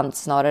förhand.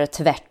 Snarare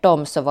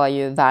tvärtom så var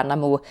ju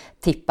Värnamo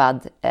tippad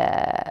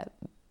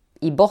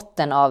i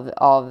botten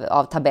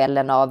av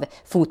tabellen av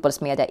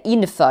fotbollsmedia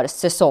inför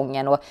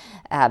säsongen. Och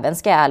även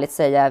ska jag ärligt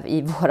säga,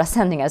 i våra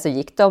sändningar så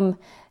gick de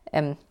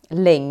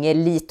länge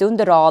lite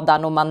under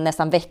radarn och man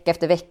nästan vecka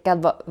efter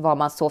vecka var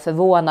man så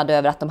förvånad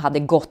över att de hade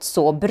gått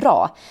så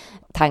bra.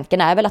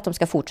 Tanken är väl att de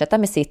ska fortsätta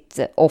med sitt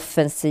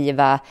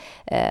offensiva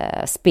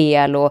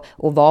spel och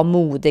vara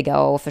modiga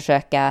och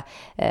försöka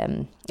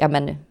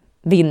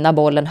vinna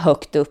bollen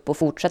högt upp och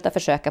fortsätta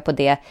försöka på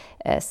det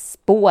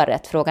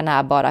spåret. Frågan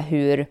är bara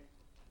hur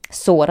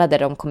sårade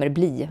de kommer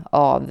bli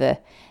av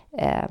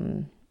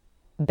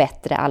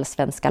bättre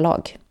allsvenska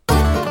lag.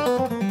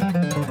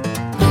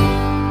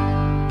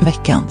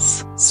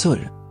 Veckans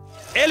surr.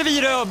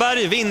 Elvira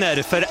Öberg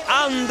vinner för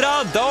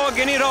andra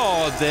dagen i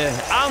rad.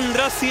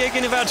 Andra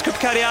segern i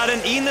världscupkarriären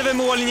in över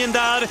mållinjen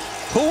där.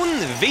 Hon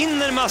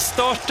vinner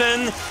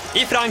massstarten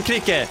i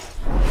Frankrike.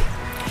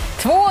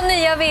 2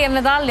 nya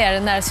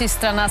VM-medaljer när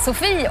systrarna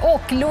Sofie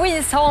och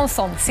Louise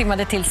Hansson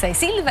simmade till sig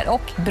silver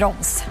och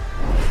brons.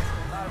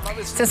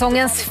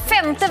 Säsongens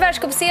 5:e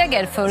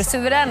världscupseger för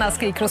suveräna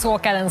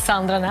skikrossåkaren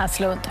Sandra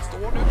Näslund.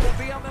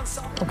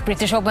 Och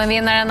British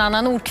Open-vinnaren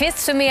Anna Nordqvist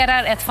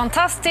summerar ett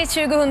fantastiskt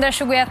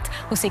 2021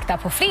 och siktar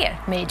på fler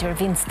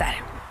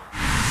major-vinster.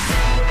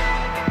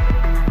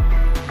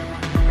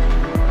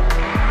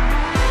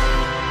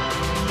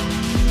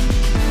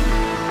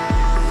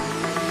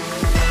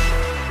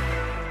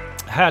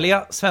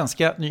 Härliga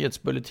svenska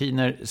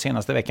nyhetsbulletiner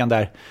senaste veckan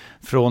där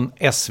från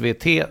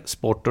SVT,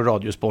 Sport och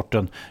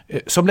Radiosporten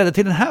som ledde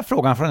till den här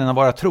frågan från en av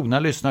våra trogna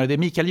lyssnare. Det är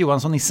Mikael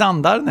Johansson i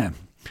Sandarne.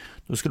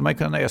 Då skulle man ju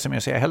kunna nöja sig med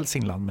att säga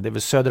Hälsingland, men det är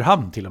väl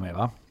Söderhamn till och med,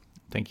 va?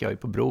 Tänker jag ju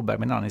på Broberg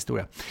med en annan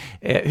historia.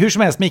 Hur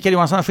som helst, Mikael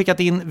Johansson har skickat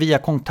in via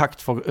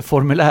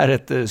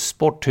kontaktformuläret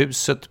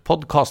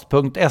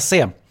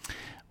sporthusetpodcast.se.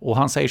 Och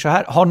han säger så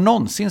här: har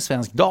någonsin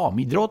svensk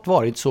damidrott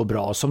varit så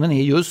bra som den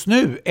är just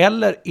nu?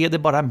 Eller är det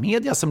bara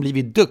media som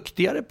blivit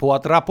duktigare på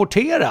att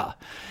rapportera?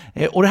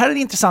 Och det här är en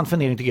intressant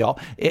fundering tycker jag.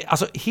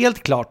 Alltså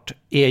helt klart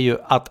är ju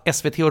att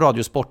SVT och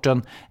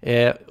Radiosporten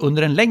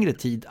under en längre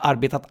tid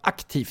arbetat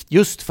aktivt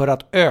just för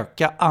att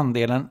öka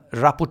andelen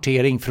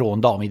rapportering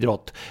från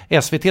damidrott.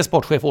 SVT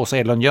sportchef Åsa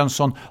Edlund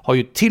Jönsson har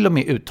ju till och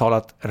med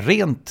uttalat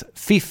rent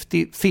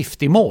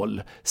 50-50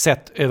 mål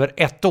sett över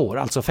ett år.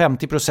 Alltså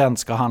 50%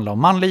 ska handla om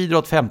manlig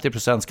idrott,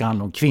 50% ska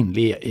handla om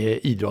kvinnlig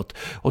idrott.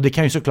 Och det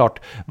kan ju såklart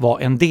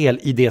vara en del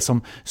i det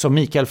som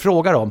Mikael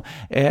frågar om.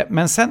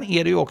 Men sen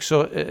är det ju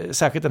också,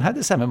 särskilt den här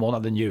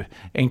decembermånaden ju,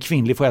 en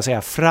kvinnlig, får jag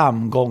säga,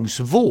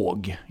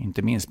 framgångsvåg.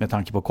 Inte minst med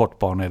tanke på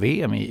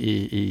kortbane-VM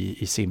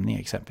i simning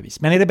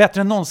exempelvis. Men är det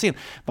bättre än någonsin?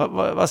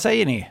 Vad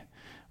säger ni?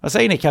 Vad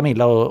säger ni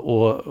Camilla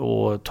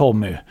och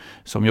Tommy,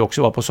 som ju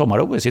också var på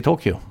sommar-OS i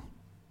Tokyo?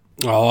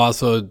 Ja,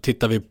 alltså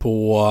tittar vi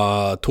på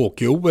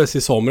Tokyo-OS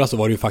i somras så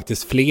var det ju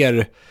faktiskt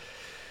fler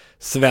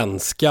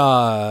svenska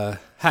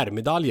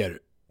herrmedaljer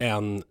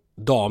än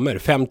damer.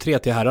 5-3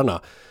 till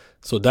herrarna.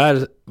 Så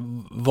där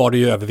var det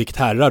ju övervikt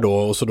herrar då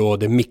och så då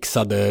det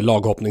mixade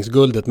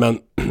laghoppningsguldet. Men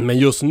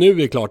just nu är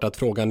det klart att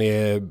frågan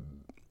är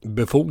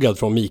befogad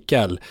från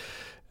Mikael.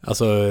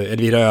 Alltså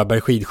Elvira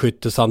Öberg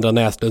skidskytte, Sandra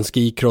Näslund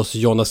skikross,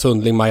 Jonna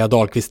Sundling, Maja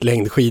Dahlqvist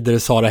längdskidor,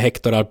 Sara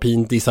Hector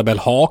alpint, Isabel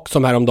Haak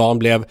som häromdagen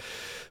blev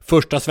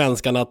första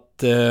svenskan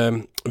att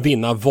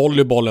vinna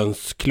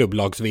volleybollens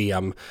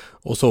klubblags-VM.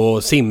 Och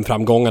så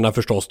simframgångarna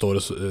förstås då,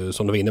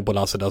 som de var inne på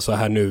Lasse. Alltså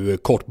här nu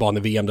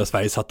kortbane-VM där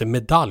Sverige satte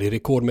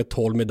medaljrekord med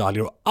 12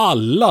 medaljer och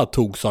alla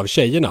togs av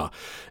tjejerna.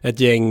 Ett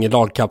gäng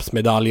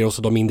lagkappsmedaljer och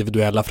så de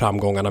individuella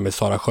framgångarna med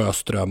Sara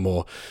Sjöström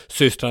och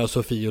systrarna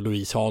Sofie och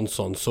Louise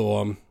Hansson.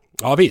 Så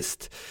ja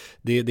visst,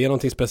 det är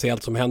någonting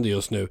speciellt som händer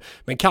just nu.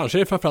 Men kanske är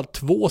det framförallt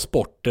 2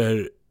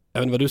 sporter,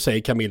 även vad du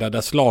säger Camilla,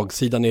 där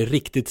slagsidan är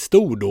riktigt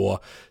stor då.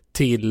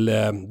 till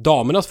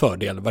damernas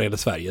fördel vad det gäller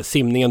Sverige.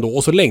 Simningen då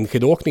och så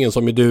längdskidåkningen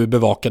som ju du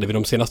bevakade vid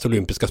de senaste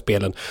olympiska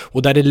spelen.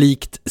 Och där det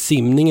likt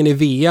simningen i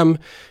VM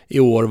i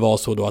år var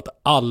så då att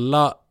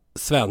alla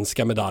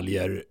svenska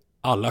medaljer,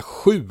 alla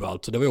 7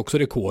 alltså, det var ju också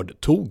rekord,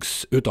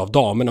 togs utav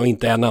damerna och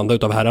inte en enda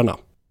utav herrarna.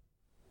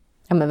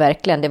 Ja men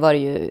verkligen, det var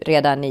ju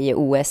redan i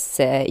OS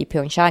i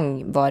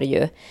Pyeongchang var det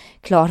ju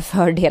klar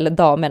fördel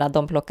damerna,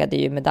 de plockade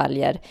ju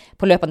medaljer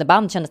på löpande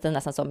band kändes det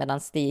nästan som, medan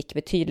det gick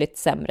betydligt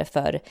sämre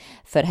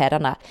för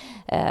herrarna.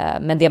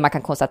 Men det man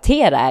kan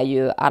konstatera är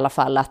ju i alla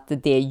fall att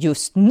det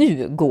just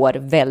nu går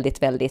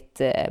väldigt,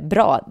 väldigt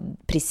bra,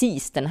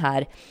 precis den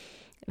här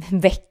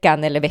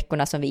veckan eller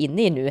veckorna som vi är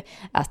inne i nu,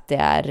 att det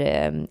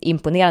är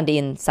imponerande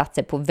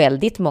insatser på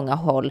väldigt många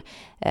håll.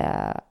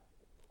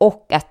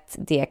 Och att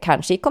det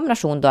kanske i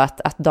kombination då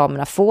att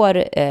damerna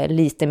får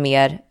lite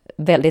mer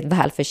väldigt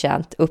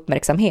välförtjänt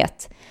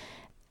uppmärksamhet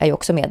är ju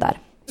också med där.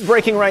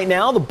 Breaking right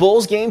now, the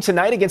Bulls game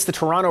tonight against the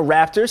Toronto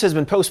Raptors has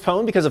been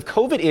postponed because of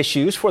COVID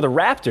issues for the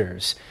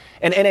Raptors.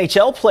 And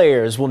NHL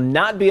players will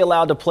not be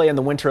allowed to play in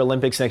the Winter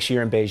Olympics next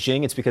year in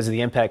Beijing. It's because of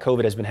the impact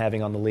COVID has been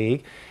having on the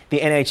league. The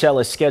NHL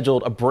has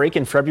scheduled a break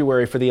in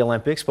February for the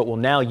Olympics, but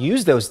will now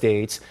use those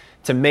dates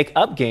to make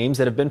up games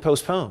that have been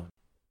postponed.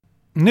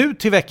 Nu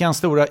till veckans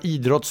stora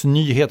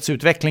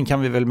idrottsnyhetsutveckling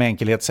kan vi väl med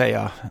enkelhet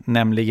säga,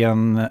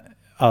 nämligen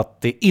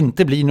att det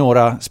inte blir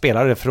några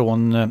spelare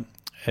från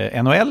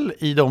NHL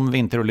i de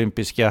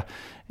vinterolympiska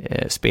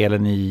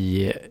spelen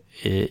i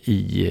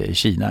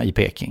Kina, i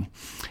Peking.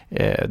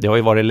 Det har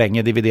ju varit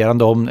länge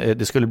dividerande om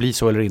det skulle bli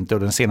så eller inte,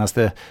 och den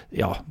senaste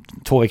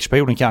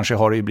 2-veckorsperioden kanske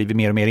har det ju blivit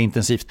mer och mer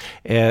intensivt.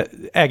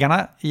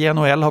 Ägarna i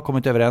NHL har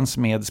kommit överens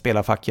med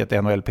spelarfacket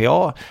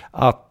NHLPA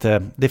att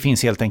det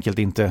finns helt enkelt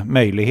inte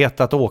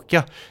möjlighet att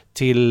åka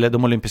till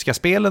de olympiska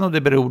spelen, och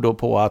det beror då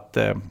på att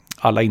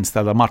alla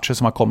inställda matcher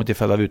som har kommit till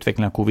följd av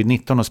utvecklingen av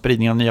covid-19 och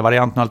spridningen av nya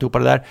varianter och alltihopa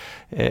det där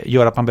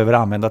gör att man behöver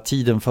använda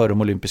tiden för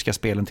de olympiska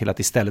spelen till att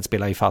istället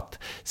spela ifatt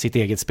sitt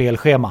eget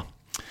spelschema.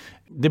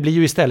 Det blir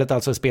ju istället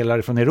alltså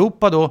spelare från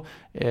Europa då,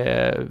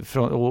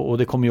 och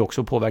det kommer ju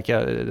också påverka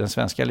den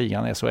svenska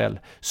ligan SHL.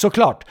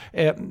 Såklart.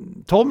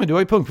 Tommy, du har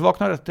ju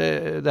punktbevaknat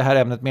det här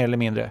ämnet mer eller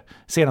mindre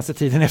senaste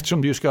tiden,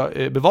 eftersom du ska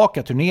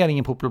bevaka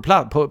turneringen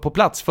på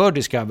plats för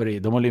Discovery,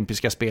 de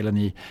olympiska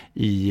spelen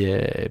i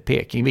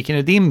Peking. Vilken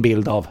är din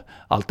bild av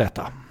allt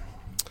detta?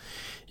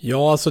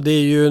 Ja, alltså det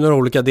är ju några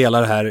olika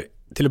delar här.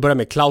 Till att börja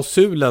med,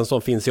 klausulen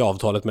som finns i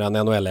avtalet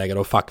mellan NHL-ägare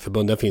och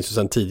fackförbunden finns ju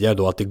sedan tidigare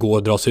då att det går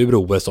att dra sig ur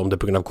OS om det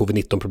på grund av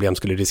covid-19-problem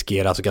skulle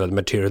riskera så kallad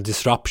material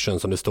disruption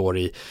som det står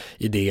i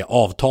det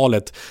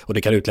avtalet, och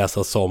det kan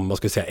utläsas som, vad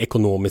ska jag säga,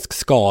 ekonomisk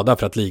skada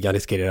för att ligan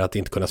riskerar att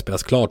inte kunna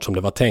spelas klart som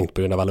det var tänkt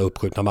på grund av alla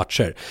uppskjutna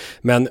matcher.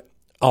 Men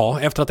ja,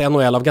 efter att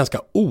NHL av ganska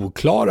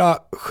oklara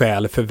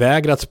skäl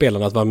förvägrat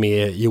spelarna att vara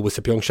med i OS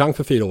i Pyeongchang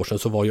för 4 år sedan,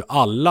 så var ju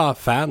alla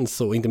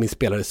fans och inte minst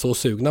spelare så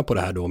sugna på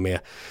det här då med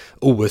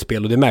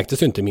OS-spel, och det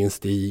märktes ju inte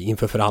minst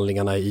inför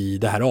förhandlingarna i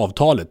det här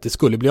avtalet. Det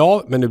skulle bli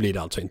av, men nu blir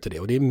det alltså inte det,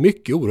 och det är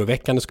mycket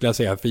oroväckande skulle jag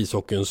säga för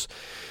ishockeyns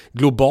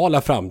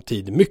globala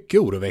framtid. Mycket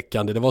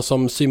oroväckande. Det var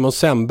som Simon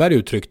Semberg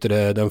uttryckte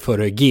det, den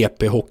förre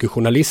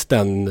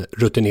GP-hockeyjournalisten,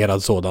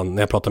 rutinerad sådan,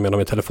 när jag pratade med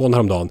honom i telefon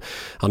häromdagen.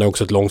 Han har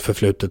också ett långt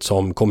förflutet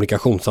som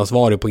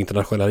kommunikationsansvarig på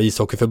internationella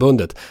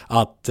ishockeyförbundet,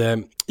 att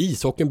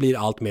ishockeyn blir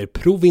allt mer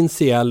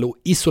provinsiell och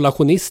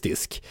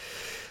isolationistisk.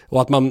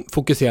 Och att man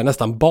fokuserar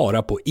nästan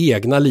bara på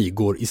egna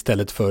ligor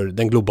istället för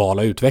den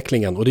globala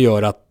utvecklingen. Och det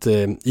gör att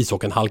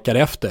ishockeyn halkar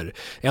efter.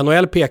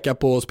 NHL pekar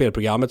på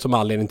spelprogrammet som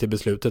anledning till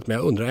beslutet. Men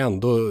jag undrar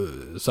ändå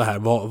så här,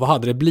 vad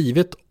hade det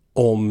blivit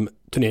om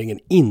turneringen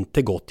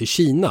inte gått till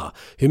Kina?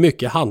 Hur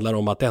mycket handlar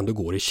om att det ändå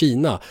går i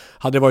Kina?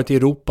 Hade det varit i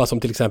Europa som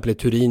till exempel i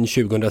Turin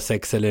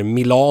 2006 eller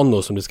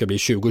Milano som det ska bli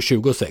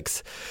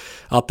 2026?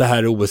 Att det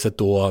här OS:et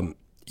då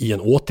i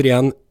en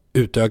återigen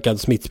utökad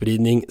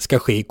smittspridning ska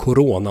ske i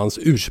coronans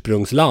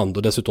ursprungsland,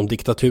 och dessutom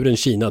diktaturen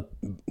Kina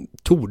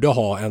torde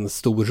ha en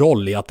stor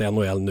roll i att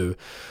NHL nu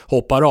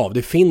hoppar av.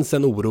 Det finns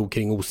en oro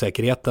kring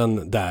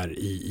osäkerheten där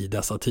i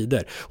dessa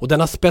tider. Och den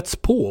har spets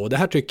på, och det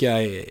här tycker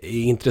jag är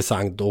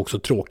intressant och också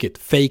tråkigt.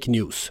 Fake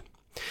news.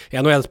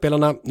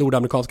 NHL-spelarna,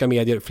 nordamerikanska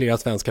medier, flera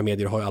svenska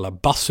medier har ju alla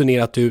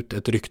basunerat ut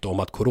ett rykte om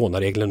att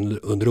coronareglerna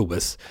under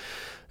OS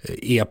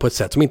är på ett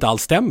sätt som inte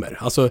alls stämmer.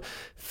 Alltså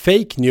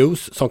fake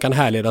news som kan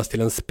härledas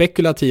till en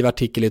spekulativ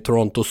artikel i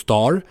Toronto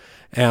Star,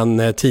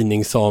 en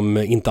tidning som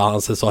inte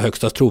anses ha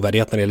högsta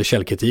trovärdighet när det gäller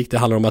källkritik. Det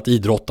handlar om att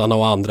idrottarna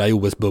och andra i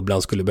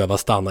OS-bubblan skulle behöva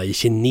stanna i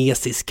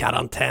kinesisk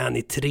karantän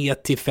i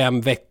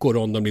 3-5 veckor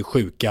om de blir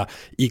sjuka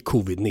i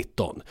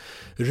covid-19.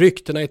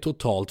 Ryktena är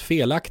totalt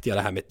felaktiga,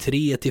 det här med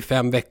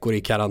 3-5 veckor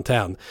i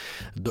karantän.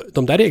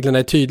 De där reglerna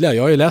är tydliga.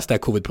 Jag har ju läst det här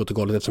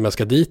covid-protokollet eftersom jag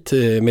ska dit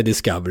med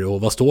Discovery,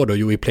 och vad står det?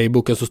 Jo, i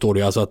playbooken så står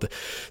det alltså att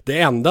det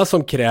enda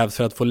som krävs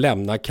för att få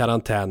lämna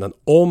karantänen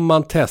om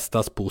man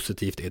testas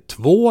positivt är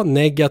 2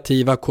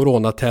 negativa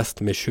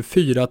coronatest med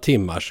 24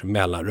 timmars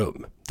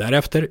mellanrum.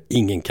 Därefter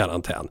ingen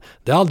karantän.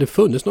 Det har aldrig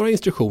funnits några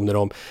instruktioner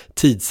om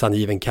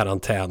tidsangiven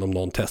karantän om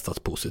någon testas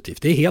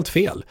positivt. Det är helt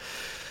fel.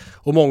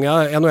 Och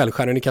många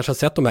NHL-stjärnor, ni kanske har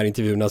sett de här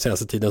intervjuerna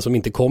senaste tiden, som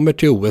inte kommer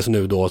till OS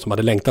nu då, som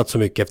hade längtat så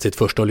mycket efter sitt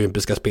första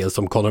olympiska spel,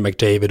 som Connor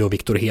McDavid och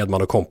Victor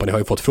Hedman och company, har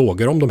ju fått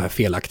frågor om de här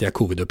felaktiga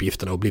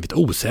covid-uppgifterna och blivit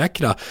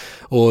osäkra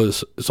och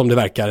som det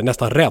verkar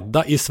nästan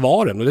rädda i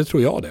svaren, och det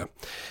tror jag det.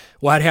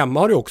 Och här hemma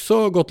har det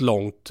också gått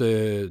långt.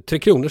 Tre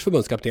Kronors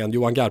förbundskapten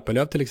Johan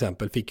Garpenlöv till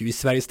exempel fick ju i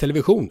Sveriges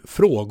Television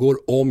frågor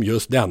om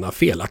just denna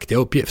felaktiga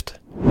uppgift.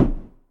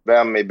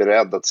 Vem är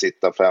beredd att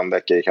sitta 5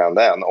 veckor i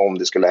karantän om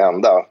det skulle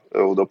hända?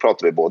 Och då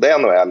pratar vi både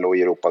NHL och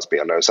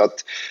Europaspelare. Så att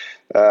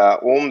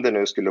om det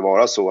nu skulle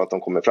vara så att de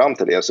kommer fram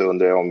till det, så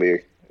undrar jag om vi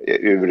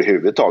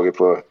överhuvudtaget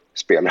får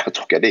spelare att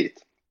åka dit.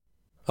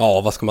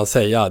 Ja, vad ska man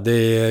säga?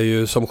 Det är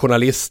ju som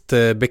journalist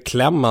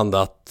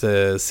beklämmande att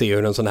se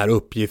hur en sån här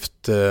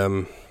uppgift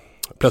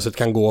plötsligt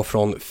kan gå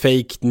från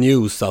fake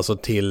news, alltså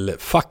till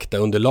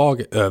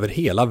faktaunderlag över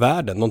hela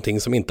världen.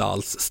 Någonting som inte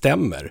alls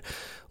stämmer.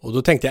 Och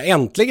då tänkte jag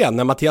äntligen,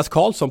 när Mattias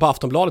Karlsson på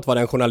Aftonbladet var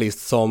den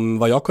journalist som,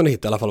 vad jag kunde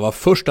hitta i alla fall, var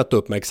först att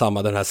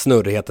uppmärksamma den här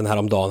snurrigheten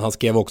häromdagen. Han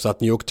skrev också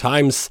att New York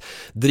Times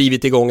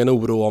drivit igång en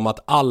oro om att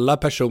alla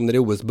personer i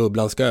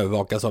OS-bubblan ska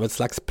övervakas av ett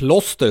slags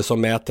plåster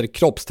som mäter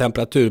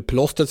kroppstemperatur.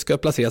 Plåstret ska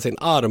placeras i en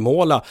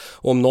armhåla.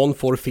 Om någon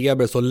får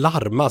feber så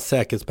larmas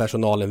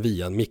säkerhetspersonalen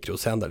via en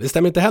mikrosändare. Det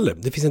stämmer inte heller.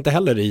 Det finns inte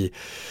heller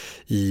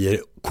i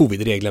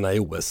covid-reglerna i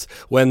OS.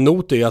 Och en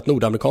not är ju att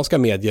nordamerikanska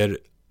medier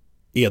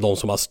är de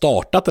som har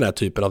startat den här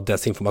typen av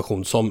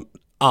desinformation som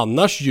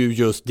annars ju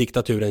just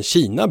diktaturen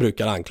Kina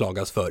brukar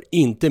anklagas för,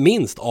 inte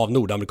minst av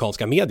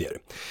nordamerikanska medier.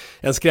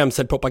 En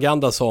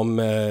skrämselpropaganda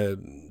som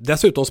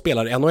dessutom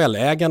spelar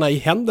NHL-ägarna i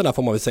händerna,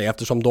 får man väl säga,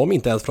 eftersom de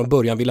inte ens från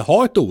början ville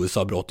ha ett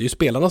OS-avbrott. Det är ju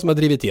spelarna som har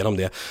drivit igenom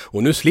det.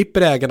 Och nu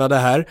slipper ägarna det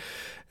här,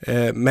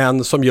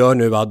 men som gör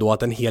nu då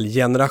att en hel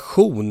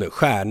generation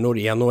stjärnor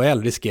i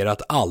NHL riskerar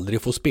att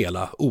aldrig få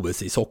spela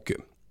OS i ishockey.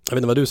 Jag vet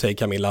inte vad du säger,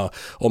 Camilla,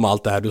 om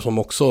allt det här, du som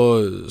också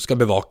ska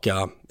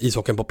bevaka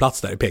ishockeyn på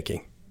plats där i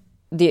Peking.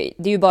 Det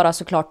är ju bara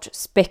såklart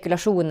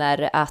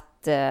spekulationer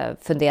att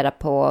fundera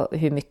på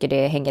hur mycket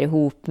det hänger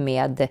ihop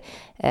med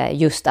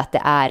just att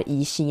det är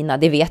i Kina.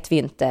 Det vet vi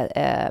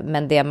inte,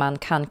 men det man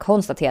kan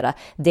konstatera,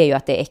 det är ju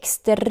att det är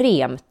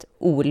extremt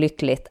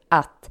olyckligt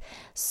att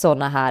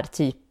sådana här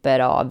typer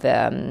av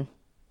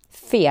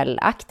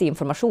felaktig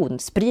information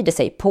sprider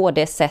sig på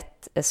det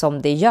sätt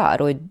som det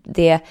gör. Och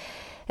det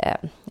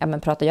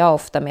pratar jag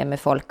ofta med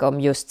folk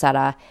om just så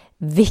här,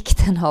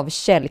 vikten av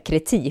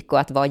källkritik och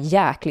att vara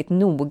jäkligt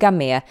noga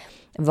med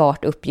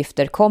vart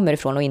uppgifter kommer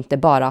ifrån och inte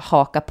bara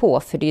haka på,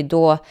 för det är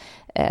då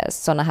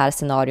sådana här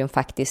scenarion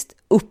faktiskt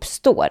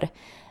uppstår.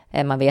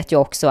 Man vet ju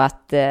också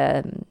att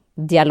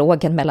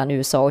dialogen mellan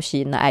USA och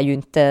Kina är ju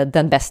inte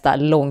den bästa,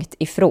 långt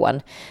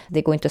ifrån.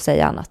 Det går inte att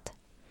säga annat.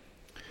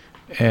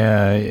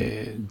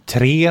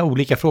 3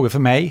 olika frågor för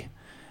mig.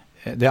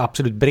 Det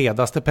absolut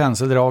bredaste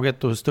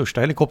penseldraget och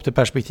största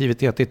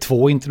helikopterperspektivet är att det är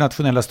 2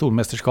 internationella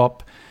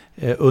stormästerskap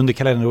under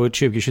kalenderåret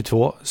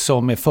 2022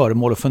 som är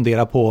föremål att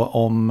fundera på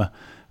om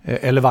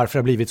eller varför det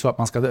har blivit så att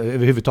man ska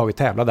överhuvudtaget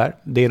tävla där.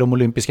 Det är de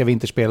olympiska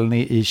vinterspelen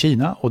i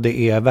Kina och det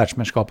är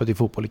världsmästerskapet i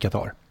fotboll i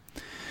Qatar.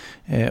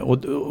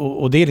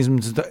 Och det är liksom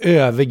en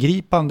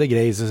övergripande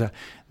grej. Så när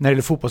det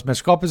gäller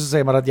fotbollsmästerskapet så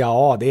säger man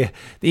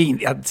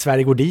att att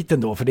Sverige går dit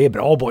ändå, för det är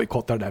bra att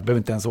bojkotta det där, behöver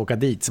inte ens åka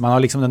dit. Så man har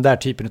liksom den där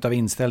typen av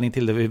inställning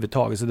till det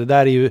överhuvudtaget. Så det där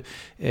är ju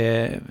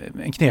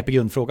en knepig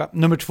grundfråga.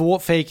 Nummer 2,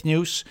 fake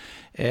news.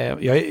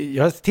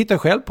 Jag tittar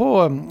själv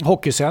på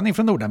hockeysändning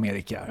från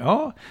Nordamerika,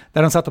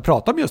 där de satt och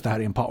pratade om just det här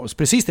i en paus.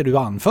 Precis det du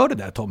anförde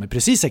där, Tommy,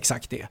 precis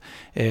exakt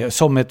det.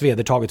 Som ett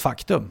vedertaget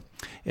faktum.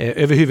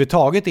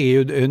 Överhuvudtaget är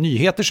ju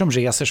nyheter som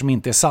reser som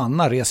inte är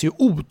sanna reser ju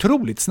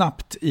otroligt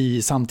snabbt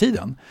i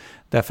samtiden.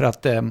 Därför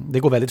att det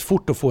går väldigt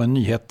fort att få en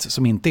nyhet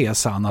som inte är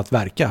sann att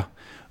verka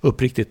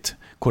uppriktigt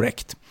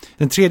korrekt.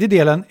 Den tredje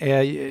delen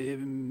är,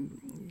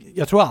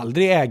 jag tror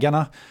aldrig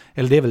ägarna,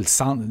 eller det är väl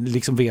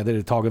liksom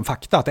vedertagen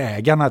fakta, att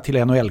ägarna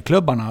till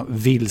NHL-klubbarna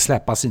vill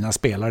släppa sina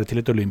spelare till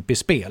ett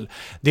olympiskt spel.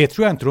 Det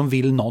tror jag inte de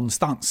vill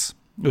någonstans.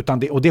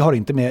 Och det har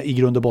inte med i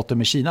grund och botten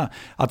med Kina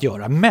att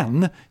göra.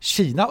 Men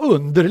Kina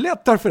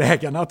underlättar för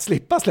ägarna att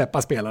slippa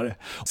släppa spelare.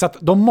 Så att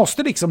de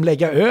måste liksom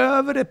lägga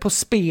över det på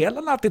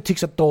spelarna, att det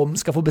tycks att de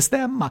ska få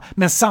bestämma.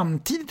 Men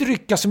samtidigt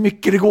rycka så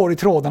mycket det går i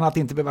trådarna att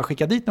inte behöva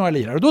skicka dit några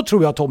lirare. Och då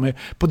tror jag, Tommy,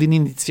 på din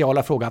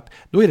initiala fråga, att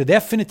då är det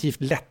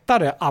definitivt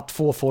lättare att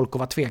få folk att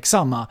vara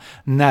tveksamma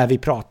när vi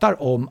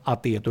pratar om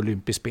att det är ett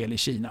olympiskt spel i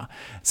Kina.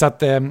 Så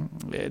att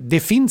det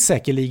finns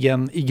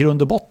säkerligen i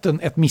grund och botten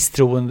ett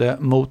misstroende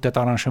mot ett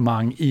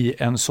arrangemang i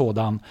en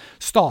sådan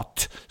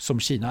stat som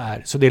Kina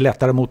är. Så det är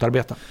lättare att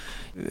motarbeta.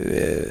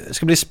 Det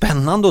ska bli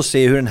spännande att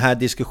se hur den här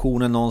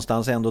diskussionen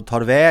någonstans ändå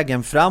tar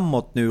vägen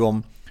framåt nu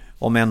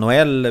om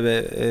NHL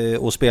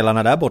och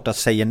spelarna där borta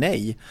säger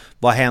nej.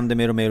 Vad händer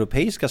med de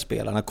europeiska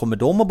spelarna? Kommer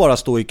de att bara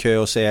stå i kö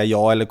och säga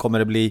ja, eller kommer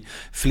det bli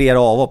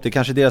flera avhopp? Det är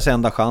kanske deras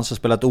enda chans att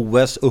spela ett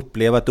OS,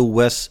 uppleva ett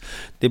OS.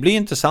 Det blir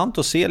intressant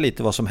att se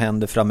lite vad som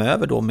händer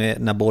framöver då,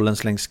 med när bollen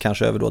slängs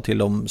kanske över då till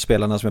de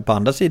spelarna som är på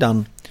andra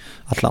sidan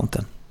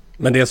Atlanten.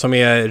 Men det som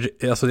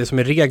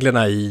är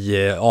reglerna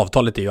i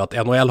avtalet är ju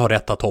att NHL har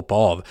rätt att hoppa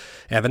av.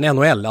 Även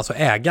NHL, alltså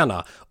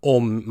ägarna,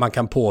 om man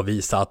kan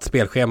påvisa att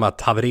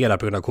spelschemat havererar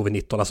på grund av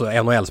covid-19, alltså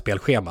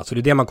NHL-spelschema. Så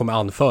det är det man kommer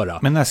anföra.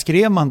 Men när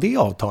skrev man det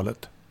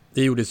avtalet?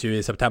 Det gjordes ju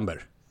i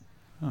september.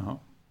 Jaha.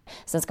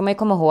 Sen ska man ju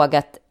komma ihåg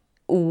att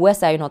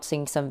OS är ju något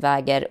som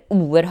väger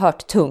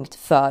oerhört tungt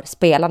för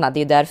spelarna.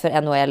 Det är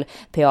därför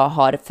NHL-PA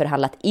har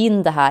förhandlat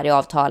in det här i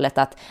avtalet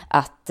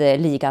att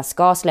ligan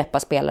ska släppa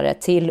spelare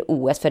till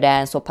OS, för det är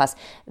en så pass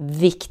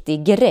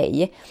viktig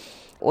grej.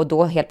 Och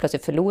då helt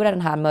plötsligt förlorar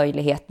den här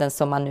möjligheten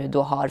som man nu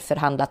då har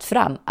förhandlat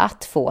fram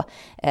att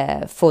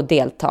få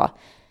delta.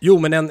 Jo,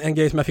 men en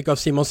grej som jag fick av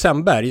Simon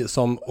Semberg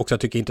som också jag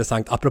tycker är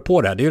intressant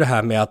apropå det här, det är ju det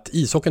här med att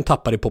ishockeyn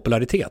tappar i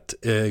popularitet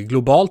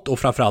globalt och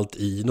framförallt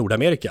i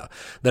Nordamerika.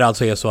 Där det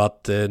alltså är så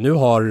att nu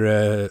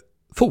har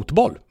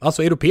fotboll,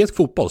 alltså europeisk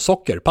fotboll,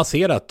 socker,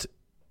 passerat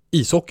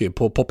ishockey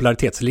på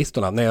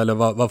popularitetslistorna när det gäller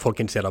vad folk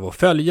är intresserade av att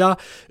följa,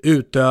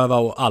 utöva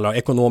och alla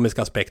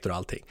ekonomiska aspekter och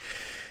allting.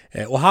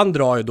 Och han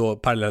drar ju då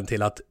parallellen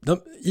till att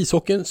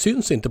ishockeyn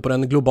syns inte på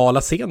den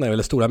globala scenen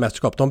eller stora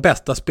mästerskap. De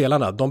bästa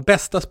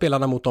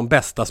spelarna mot de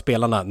bästa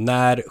spelarna,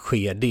 när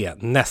sker det?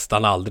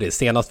 Nästan aldrig.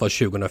 Senast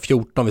var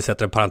 2014, vi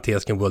sätter en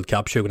parentes kring World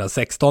Cup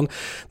 2016,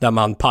 där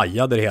man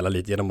pajade det hela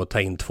lite genom att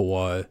ta in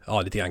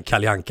lite grann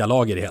Kalle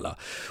Anka-lag i det hela.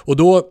 Och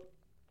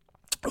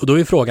då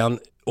är frågan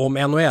om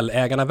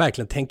NHL-ägarna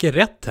verkligen tänker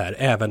rätt här,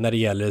 även när det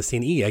gäller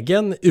sin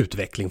egen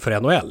utveckling för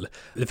NHL.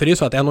 För det är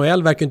så att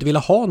NHL verkar inte vilja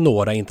ha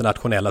några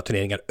internationella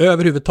turneringar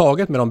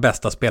överhuvudtaget med de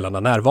bästa spelarna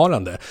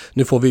närvarande.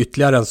 Nu får vi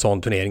ytterligare en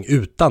sån turnering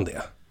utan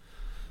det.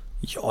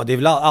 Ja, det är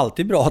väl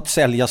alltid bra att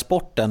sälja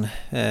sporten.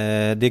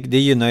 Det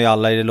gynnar ju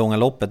alla i det långa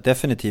loppet,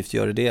 definitivt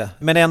gör det.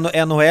 Men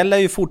NHL är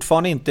ju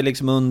fortfarande inte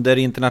liksom under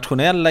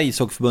internationella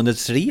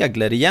ishockeyförbundets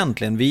regler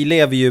egentligen. Vi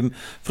lever ju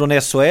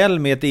från SHL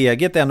med ett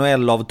eget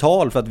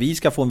NHL-avtal för att vi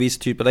ska få en viss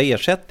typ av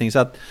ersättning. Så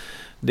att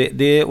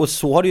och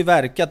så har det ju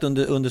verkat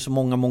under så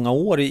många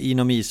år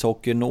inom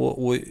ishockeyn.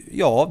 Och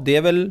ja, det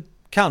är väl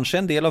kanske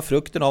en del av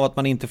frukten av att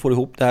man inte får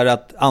ihop det här,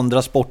 att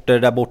andra sporter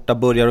där borta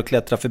börjar att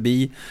klättra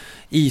förbi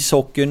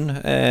ishockeyn.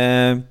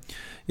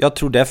 Jag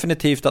tror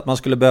definitivt att man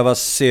skulle behöva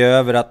se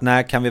över att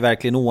när kan vi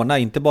verkligen ordna,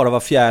 inte bara var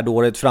fjärde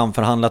år ett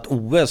framförhandlat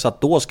OS,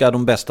 att då ska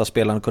de bästa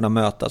spelarna kunna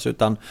mötas,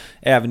 utan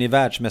även i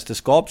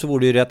världsmästerskap så vore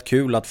det ju rätt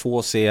kul att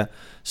få se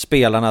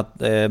spelarna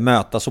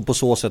mötas och på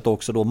så sätt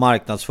också då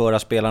marknadsföra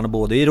spelarna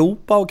både i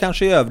Europa och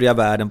kanske i övriga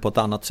världen på ett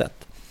annat sätt.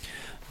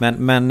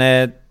 Men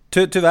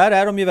tyvärr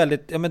är de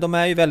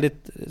ju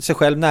väldigt sig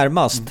själv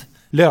närmast.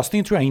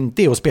 Lösningen tror jag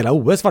inte är att spela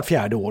OS vart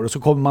fjärde år och så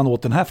kommer man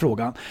åt den här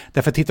frågan.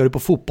 Därför tittar du på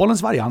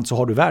fotbollens variant så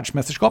har du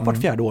världsmästerskap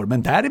vart fjärde år,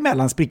 men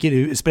däremellan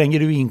spränger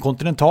du in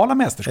kontinentala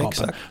mästerskapen.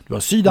 Exakt. Du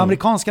har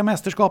sydamerikanska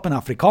mästerskapen,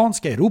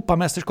 afrikanska,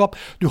 Europamästerskap.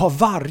 Du har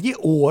varje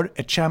år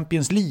ett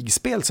Champions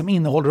League-spel som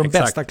innehåller de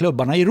bästa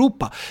klubbarna i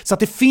Europa. Så att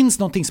det finns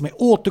någonting som är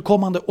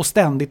återkommande och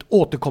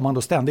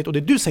ständigt. Och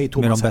det du säger,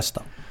 Thomas, med de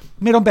bästa.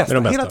 Med de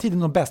bästa. Hela tiden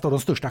de bästa och de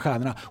största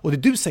stjärnorna. Och det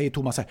du säger,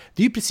 Thomas, här,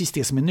 det är ju precis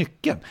det som är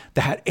nyckeln.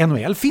 Det här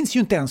NHL finns ju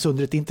inte ens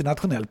under ett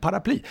internationellt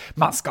paraply.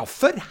 Man ska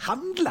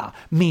förhandla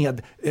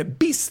med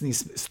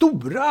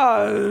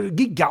stora,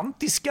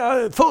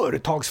 gigantiska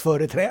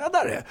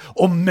företagsföreträdare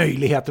om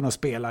möjligheten att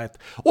spela ett.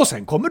 Och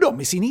sen kommer de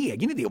med sin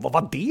egen idé. Och vad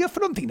var det för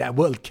någonting där?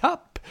 World Cup?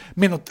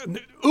 Med något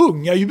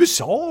unga i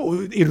USA och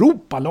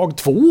Europalag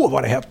 2,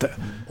 vad det hette.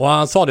 Och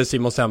han sa det,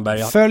 Simon Semberg.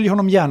 Ja. Följ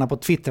honom gärna på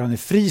Twitter. Han är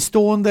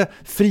fristående,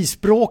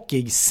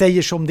 frispråkig,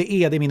 säger som det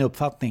är min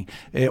uppfattning.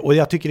 Och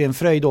jag tycker det är en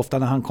fröjd ofta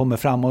när han kommer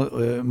fram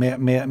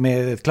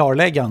med ett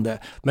klarläggande.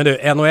 Men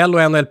du, NHL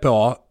och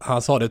NLPA,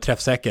 han sa det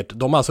träffsäkert,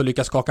 de har alltså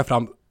lyckats skaka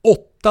fram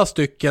 8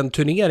 stycken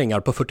turneringar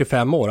på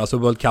 45 år, alltså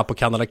World Cup och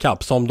Canada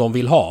Cup, som de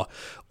vill ha.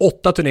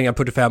 8 turneringar på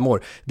 45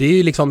 år. Det är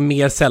ju liksom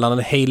mer sällan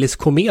än Haleys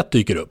komet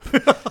dyker upp.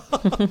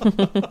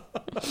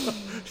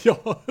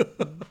 Ja,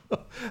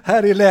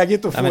 här är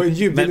läget att få en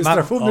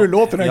ljudillustration när du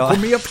låter när en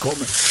komet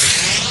kommer.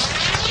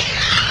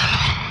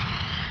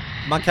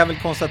 Man kan väl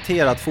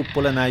konstatera att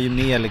fotbollen är ju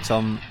mer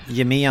liksom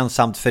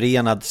gemensamt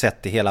förenad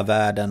sett i hela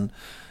världen,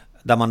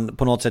 där man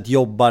på något sätt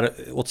jobbar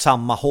åt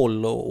samma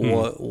håll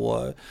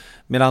och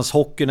medans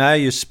hockeyn är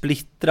ju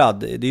splittrad.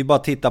 Det är ju bara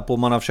att titta på,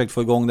 man har försökt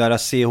få igång det här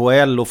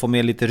CHL och få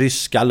med lite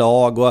ryska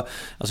lag och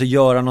alltså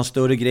göra någon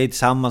större grej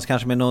tillsammans,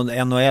 kanske med någon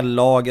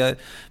NHL-lag.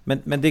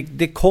 Men det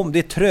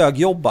är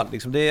trögjobbat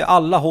liksom.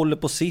 Alla håller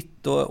på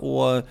sitt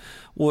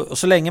och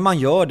så länge man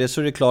gör det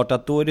så är det klart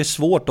att då är det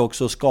svårt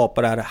också att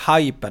skapa det här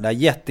hypen, det här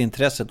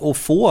jätteintresset och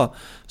få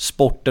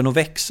sporten att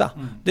växa.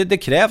 Det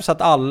krävs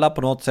att alla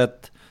på något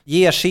sätt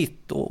ger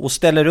sitt och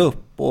ställer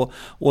upp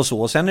och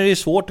så. Sen är det ju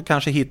svårt att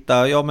kanske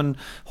hitta,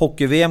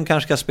 hockey-VM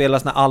kanske ska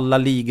spelas när alla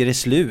ligor är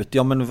slut.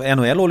 Ja, men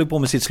NHL håller på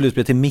med sitt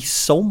slutspel till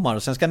midsommar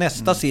och sen ska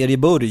nästa serie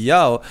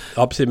börja.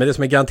 Ja, precis, men det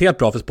som är garanterat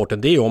bra för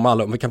sporten, det är ju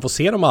om vi kan få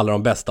se dem alla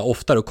de bästa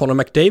oftare. Och Conor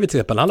McDavid till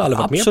exempel, han har aldrig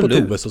varit med på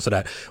ett OS och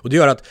sådär. Och det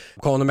gör att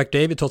Conor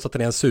McDavid, trots att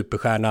han är en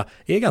superstjärna,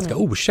 är ganska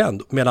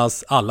okänd. Medan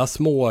alla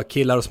små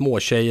killar och små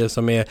tjejer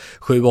som är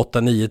 7,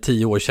 8, 9,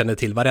 10 år känner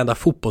till varenda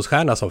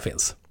fotbollsstjärna som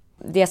finns.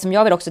 Det som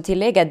jag vill också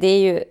tillägga, det är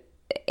ju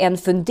en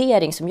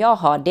fundering som jag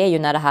har, det är ju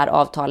när det här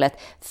avtalet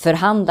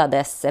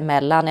förhandlades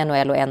mellan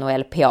NHL och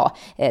NHLPA.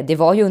 Det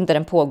var ju under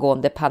den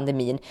pågående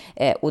pandemin,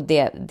 och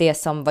det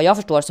som vad jag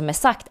förstår som är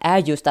sagt är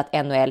just att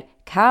NHL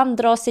kan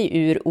dra sig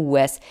ur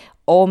OS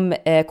om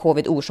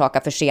covid orsakar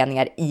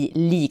förseningar i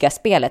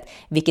ligaspelet,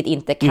 vilket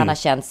inte kan ha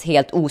känts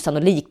helt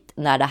osannolikt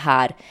när det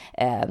här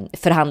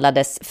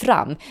förhandlades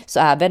fram. Så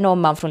även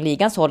om man från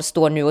ligans håll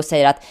står nu och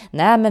säger att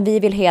nej, men vi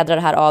vill hedra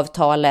det här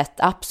avtalet,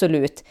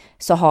 absolut,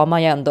 så har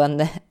man ju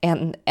ändå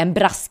en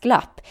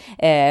brasklapp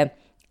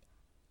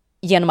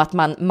genom att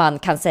man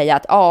kan säga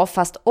att ja,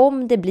 fast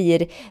om det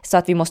blir så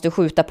att vi måste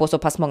skjuta på så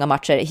pass många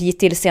matcher,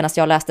 hittills senast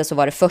jag läste så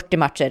var det 40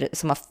 matcher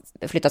som har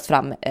flyttats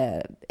fram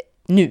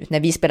nu när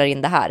vi spelar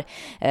in det här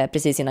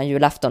precis innan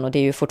julafton, och det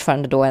är ju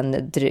fortfarande då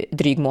en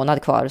dryg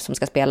månad kvar som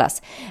ska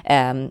spelas.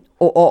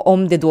 Och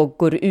om det då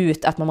går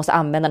ut att man måste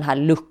använda den här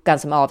luckan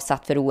som är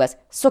avsatt för OS,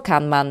 så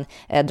kan man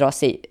dra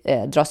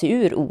sig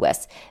ur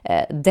OS.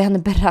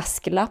 Den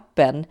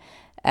brasklappen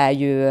är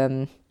ju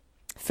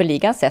för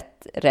ligan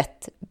sett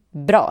rätt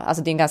bra.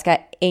 Alltså det är en ganska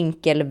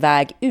enkel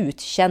väg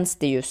ut, känns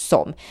det ju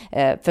som.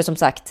 För som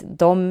sagt,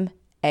 de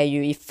är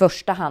ju i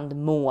första hand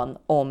mån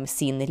om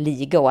sin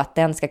liga och att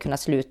den ska kunna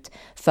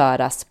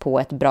slutföras på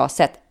ett bra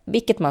sätt,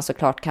 vilket man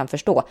såklart kan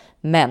förstå.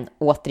 Men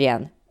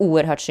återigen,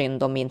 oerhört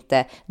synd om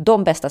inte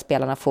de bästa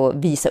spelarna får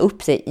visa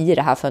upp sig i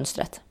det här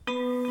fönstret.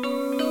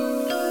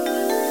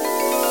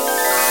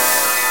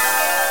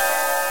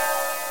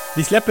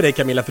 Vi släpper dig,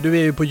 Camilla, för du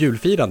är ju på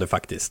julfirande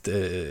faktiskt,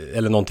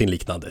 eller någonting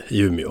liknande i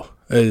Umeå.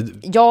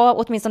 Jag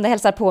åtminstone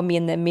hälsar på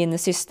min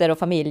syster och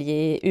familj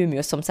i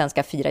Umeå som sen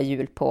ska fira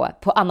jul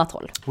på annat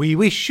håll. We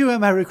wish you a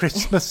Merry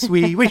Christmas,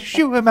 we wish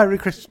you a Merry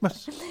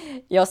Christmas.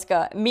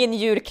 Min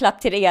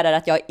julklapp till er är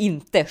att jag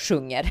inte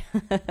sjunger.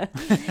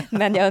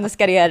 Men jag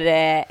önskar er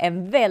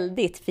en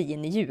väldigt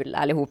fin jul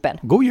allihopen.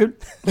 God jul!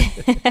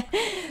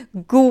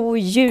 God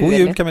jul! God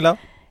jul, Camilla!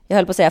 Jag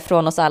höll på att säga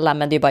från oss alla,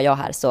 men det är bara jag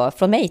här. Så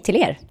från mig till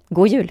er,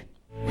 god jul!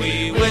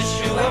 We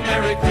wish you a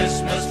Merry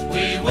Christmas,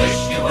 we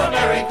wish you a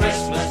Merry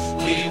Christmas,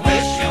 we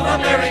wish you a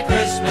Merry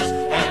Christmas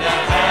and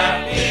a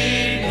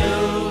Happy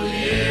New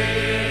Year.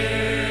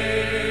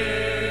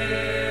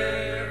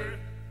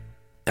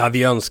 Ja,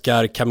 vi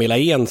önskar Camilla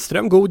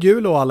Enström god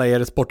jul och alla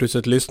er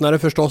Sporthuset-lyssnare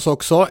förstås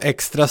också.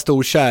 Extra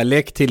stor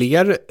kärlek till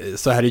er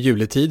så här i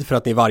juletid för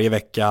att ni varje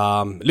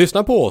vecka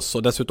lyssnar på oss,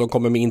 och dessutom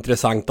kommer med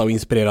intressanta och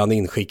inspirerande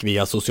inskick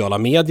via sociala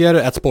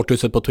medier,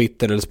 @Sporthuset på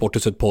Twitter eller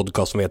Sporthuset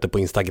Podcast som heter på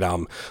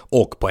Instagram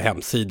och på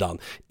hemsidan.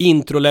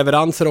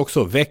 Introleveranser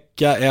också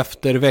vecka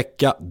efter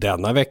vecka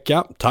denna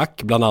vecka.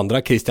 Tack bland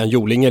andra Christian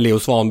Jolinge, Leo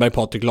Svanberg,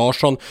 Patrik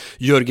Larsson,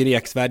 Jörgen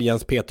Eksvärd,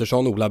 Jens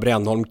Petersson, Ola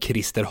Brännholm,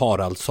 Christer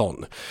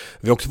Haraldsson.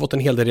 Vi har också fått en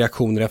hel del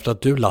reaktioner efter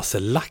att du, Lasse,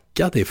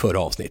 lackade i förra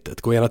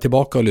avsnittet. Gå gärna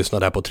tillbaka och lyssna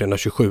där på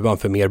 327an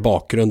för mer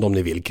bakgrund om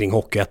ni vill kring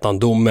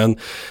Hockeyettan-domen,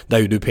 där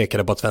ju du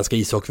pekade på att Svenska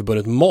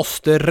ishockeyförbundet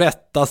måste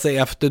rätta sig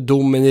efter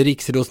domen i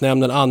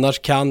Riksidrottsnämnden, annars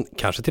kan,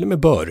 kanske till och med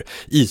bör,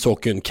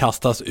 ishockeyn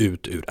kastas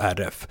ut ur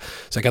RF.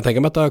 Så jag kan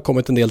tänka mig att det har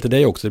kommit en del till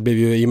dig också. Det blev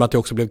ju, i och med att det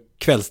också blev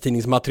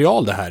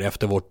kvällstidningsmaterial det här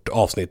efter vårt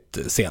avsnitt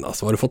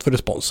senast. Vad har du fått för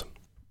respons?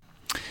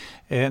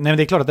 Nej, men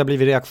det är klart att det har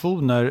blivit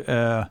reaktioner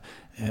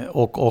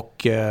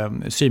och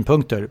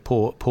synpunkter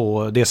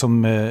på det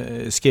som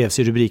skrevs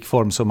i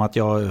rubrikform som att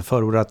jag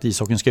förordar att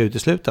ishockeyn ska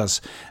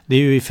uteslutas. Det är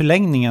ju i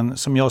förlängningen,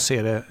 som jag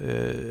ser det,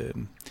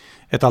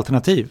 ett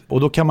alternativ. Och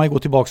då kan man ju gå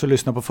tillbaka och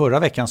lyssna på förra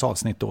veckans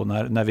avsnitt då,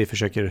 när vi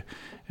försöker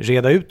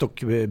reda ut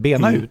och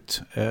bena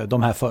ut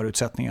de här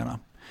förutsättningarna.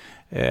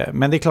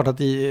 Men det är klart att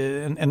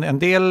en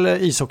del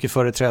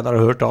ishockeyföreträdare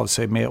har hört av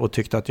sig med och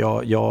tyckt att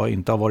jag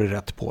inte har varit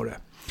rätt på det.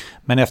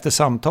 Men efter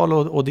samtal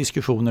och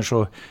diskussioner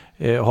så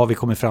har vi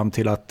kommit fram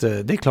till att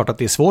det är klart att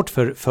det är svårt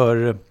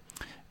för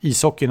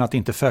ishockeyn att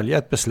inte följa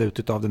ett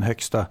beslut av den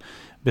högsta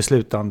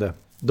beslutande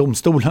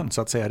domstolen,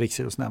 så att säga,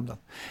 Riksidrottsnämnden.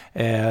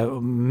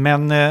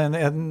 Men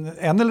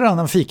en eller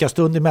annan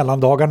fikastund i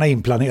mellandagarna är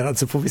inplanerad,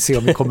 så får vi se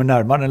om vi kommer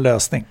närmare en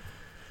lösning.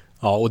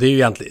 Ja, och det är ju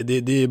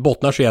egentligen, det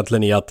bottnar sig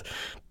egentligen i att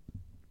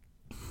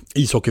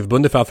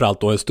ishockeyförbundet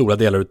framförallt och stora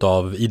delar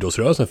av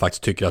idrottsrörelsen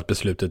faktiskt tycker att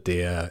beslutet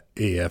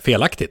är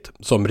felaktigt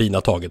som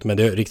Rina tagit, men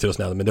det är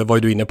Riksidrottsnämnden. Men det var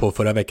ju du inne på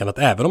förra veckan, att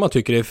även om man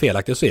tycker det är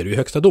felaktigt så är det ju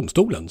högsta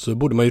domstolen, så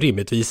borde man ju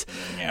rimligtvis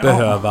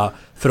behöva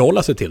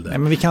förhålla sig till det. Nej,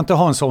 men vi kan inte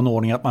ha en sån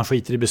ordning att man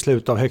skiter i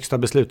beslut av högsta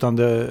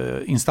beslutande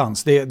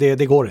instans.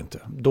 Det går inte.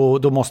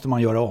 Då måste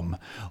man göra om.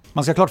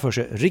 Man ska klart för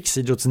sig,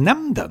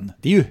 Riksidrottsnämnden,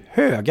 det är ju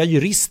höga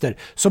jurister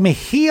som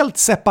är helt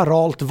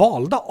separat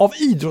valda av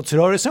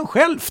idrottsrörelsen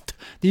självt.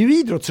 Det är ju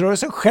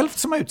idrottsrörelsen självt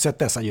som har utsett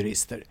dessa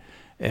jurister.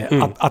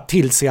 Att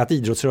tillse att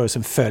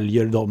idrottsrörelsen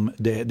följer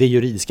det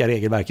juridiska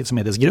regelverket som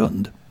är dess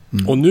grund.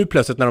 Och nu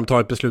plötsligt när de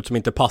tar ett beslut som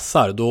inte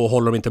passar, då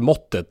håller de inte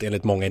måttet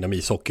enligt många inom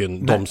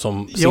ishockeyn, de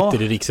som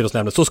sitter i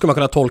riksidrottsnämnden. Så ska man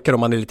kunna tolka det om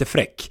man är lite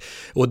fräck.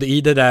 Och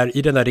i den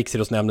där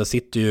riksidrottsnämnden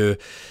sitter ju,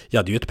 det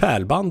är ju ett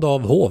pärlband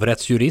av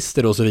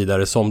hovrättsjurister och så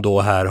vidare som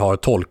då här har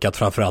tolkat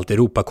framförallt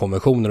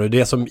Europakonventionen. Och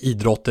det som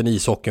idrotten,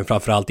 ishockeyn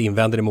framförallt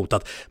invänder emot,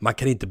 att man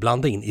kan inte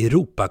blanda in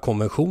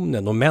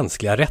Europakonventionen och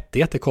mänskliga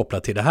rättigheter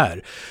kopplat till det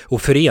här.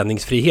 Och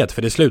föreningsfrihet,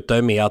 för det slutar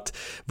ju med att,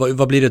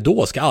 vad blir det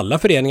då? Ska alla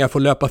föreningar få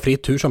löpa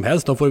fritt hur som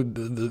helst? De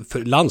får för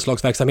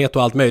landslagsverksamhet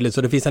och allt möjligt,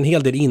 så det finns en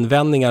hel del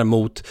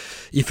invändningar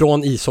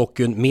ifrån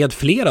ishockeyn med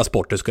flera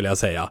sporter skulle jag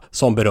säga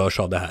som berörs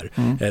av det här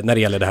när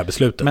det gäller det här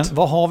beslutet. Men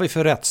vad har vi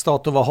för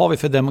rättsstat och vad har vi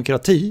för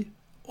demokrati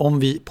om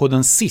vi på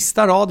den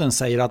sista raden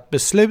säger att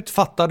beslut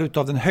fattade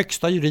utav den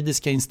högsta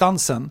juridiska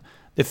instansen,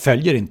 det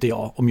följer inte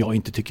jag om jag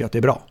inte tycker att det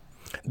är bra?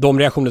 De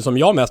reaktioner som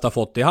jag mest har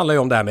fått, det handlar ju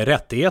om det här med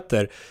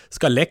rättigheter.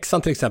 Ska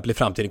Leksand till exempel i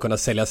framtiden kunna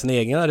sälja sina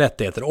egna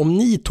rättigheter? Om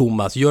ni,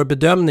 Thomas, gör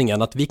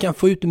bedömningen att vi kan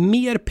få ut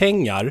mer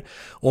pengar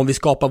om vi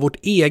skapar vårt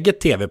eget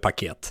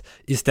tv-paket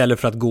istället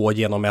för att gå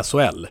genom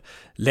SHL.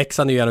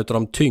 Leksand är ju en av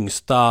de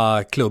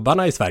tyngsta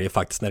klubbarna i Sverige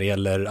faktiskt när det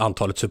gäller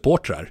antalet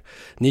supportrar.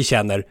 Ni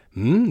känner,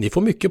 ni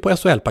får mycket på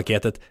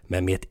SHL-paketet,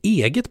 men med ett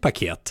eget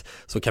paket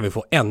så kan vi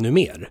få ännu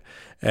mer.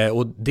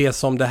 Och det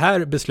som det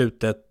här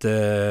beslutet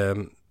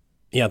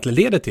egentligen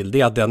leder till,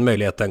 det är att den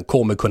möjligheten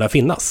kommer kunna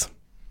finnas.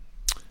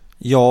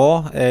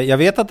 Ja, jag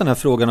vet att den här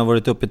frågan har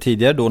varit uppe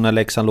tidigare då när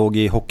Leksand låg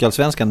i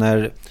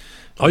Hockeyallsvenskan.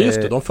 Ja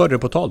just det, de förde det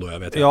på tal då, jag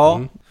vet.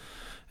 Ja,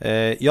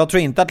 jag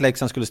tror inte att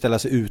Leksand skulle ställa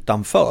sig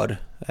utanför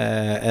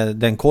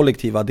den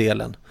kollektiva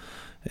delen.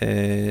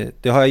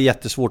 Det har jag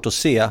jättesvårt att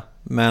se.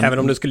 Men även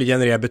om det skulle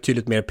generera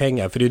betydligt mer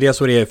pengar, för det är det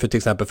så det är för till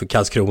exempel för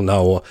Karlskrona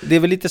och... Det är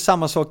väl lite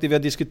samma sak det vi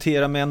har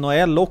diskuterat med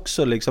NHL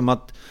också, liksom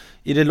att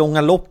i det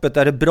långa loppet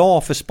är det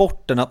bra för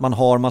sporten att man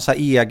har massa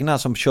egna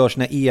som kör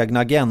sina egna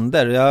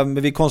agender. Ja,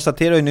 men vi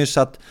konstaterar ju nyss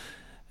att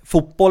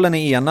fotbollen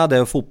är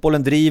enade och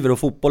fotbollen driver och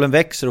fotbollen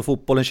växer och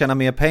fotbollen tjänar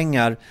mer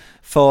pengar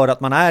för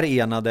att man är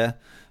enade.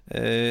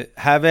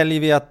 Här väljer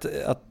vi att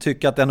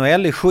tycka att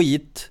NHL är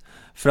skit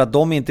för att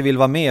de inte vill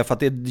vara med, för att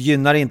det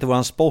gynnar inte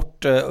våran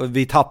sport,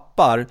 vi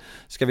tappar.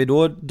 Ska vi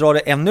då dra det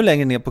ännu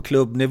längre ner på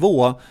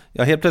klubbnivå?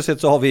 Ja, helt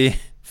plötsligt så har vi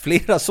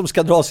flera som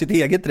ska dra sitt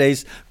eget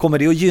race. Kommer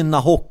det att gynna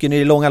hockeyn i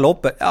det långa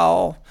loppet?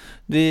 Ja,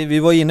 vi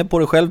var inne på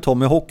det själv,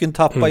 Tommy. Hockeyn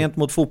tappar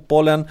gentemot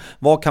fotbollen.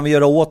 Vad kan vi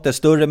göra åt det?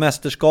 Större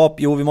mästerskap?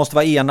 Jo, vi måste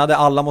vara enade.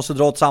 Alla måste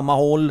dra åt samma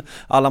håll.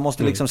 Alla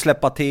måste liksom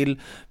släppa till.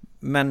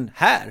 Men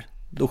här,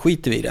 då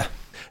skiter vi i det.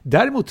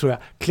 Däremot tror jag,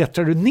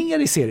 klättrar du ner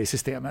i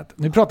seriesystemet,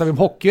 nu pratar vi om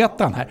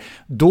Hockeyettan här,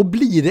 då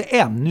blir det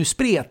ännu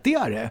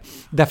spretigare.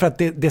 Därför att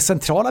det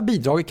centrala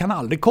bidraget kan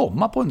aldrig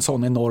komma på en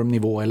sån enorm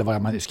nivå, eller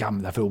vad man ska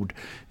använda för ord.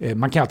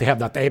 Man kan alltid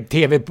hävda att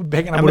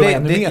tv-pengarna borde vara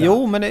ännu mer.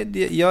 Jo, men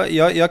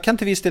jag kan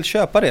till viss del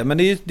köpa det. Men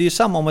det är ju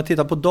samma om man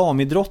tittar på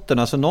damidrotten.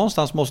 Alltså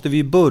någonstans måste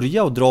vi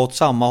börja och dra åt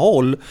samma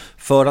håll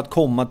för att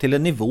komma till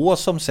en nivå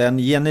som sen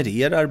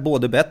genererar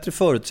både bättre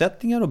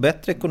förutsättningar och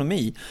bättre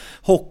ekonomi.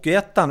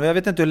 Hockeyettan, jag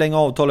vet inte hur länge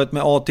avtalet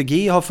med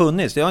ATG har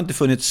funnits. Det har inte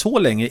funnits så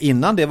länge.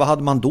 Innan det, vad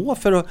hade man då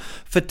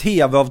för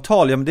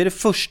tv-avtal? Ja, men det är det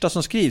första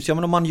som skrivs. Ja,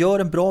 men om man gör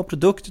en bra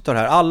produkt av det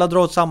här, alla drar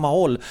åt samma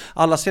håll,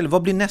 alla ser,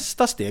 vad blir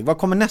nästa steg? Vad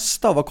kommer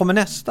nästa och vad kommer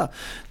nästa?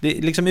 Det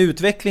är liksom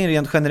utvecklingen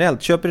rent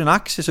generellt. Köper en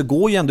aktie så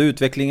går ju ändå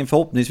utvecklingen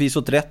förhoppningsvis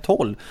åt rätt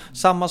håll.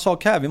 Samma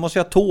sak här. Vi måste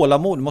ha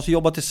tålamod, vi måste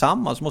jobba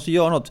tillsammans, vi måste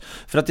göra något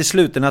för att i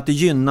slutändan att det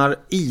gynnar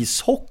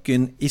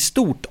ishockeyn i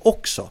stort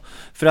också.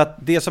 För att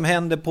det som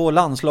händer på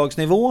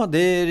landslagsnivå,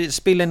 det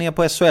spiller ner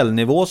på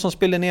SHL-nivå, som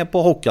spiller ner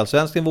på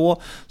hockeyallsvensk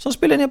nivå, som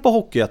spiller ner på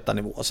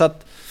hockeyettan-nivå. Så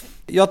att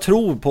jag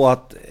tror på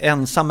att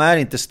ensam är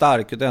inte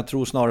stark, utan jag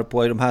tror snarare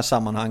på i de här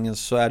sammanhangen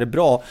så är det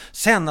bra.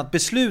 Sen att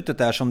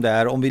beslutet är som det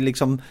är, om vi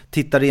liksom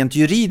tittar rent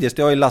juridiskt,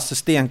 det har ju Lasse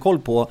stenkoll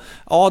på,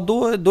 ja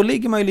då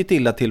ligger man ju lite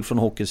illa till från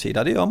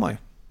hockeysida, det gör man ju.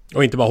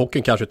 Och inte bara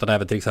hockeyn kanske, utan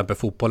även till exempel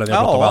fotbollen.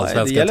 Ja,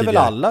 det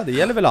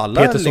gäller väl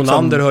alla. Peter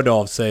Sonander hörde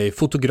av sig,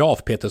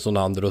 fotograf Peter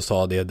Sonander, och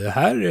sa det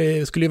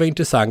här skulle ju vara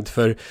intressant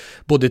för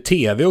både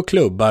tv och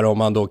klubbar om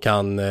man då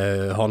kan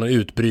ha någon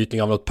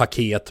utbrytning av något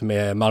paket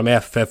med Malmö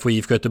FF och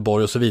IFK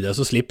Göteborg och så vidare,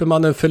 så slipper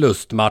man en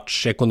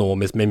förlustmatch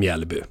ekonomiskt med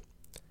Mjällby.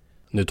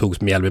 Nu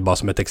togs Mjällby bara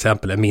som ett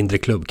exempel, en mindre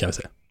klubb kan vi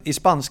säga. I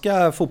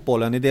spanska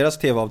fotbollen, i deras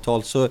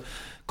tv-avtal så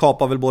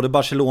kapar väl både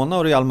Barcelona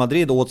och Real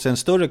Madrid åt sig en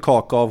större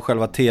kaka av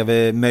själva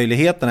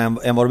tv-möjligheterna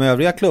än vad de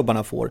övriga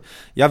klubbarna får.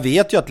 Jag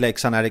vet ju att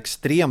Leksand är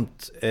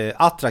extremt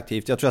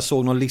attraktivt. Jag tror jag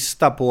såg någon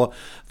lista på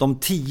de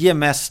 10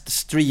 mest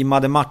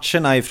streamade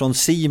matcherna ifrån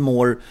C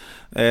More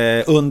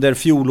under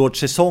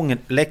fjolårssäsongen.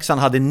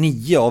 Leksand hade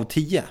 9 av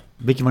 10.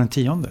 Vilken var den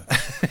 10:e?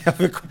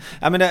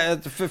 Ja, men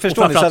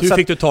förstår ni, hur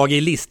fick du tag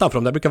i listan, för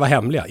de där brukar vara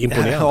hemliga,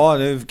 imponerande. Ja,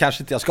 nu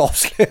kanske inte jag ska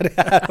avslöja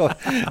det här.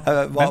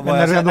 Men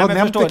när du ändå har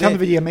nämnt det kan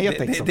du ge mig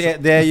ett ex också.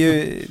 Det är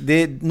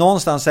ju,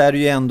 någonstans är det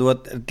ju ändå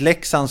att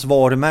Leksands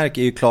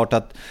varumärke är ju klart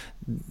att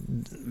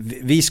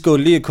vi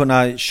skulle ju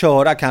kunna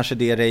köra kanske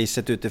det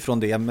racet utifrån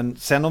det, men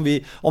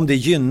sen om det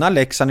gynnar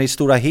Leksand i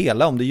stora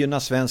hela, om det gynnar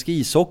svensk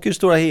ishockey i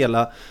stora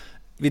hela,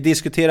 Vi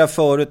diskuterar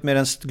förut med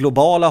den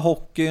globala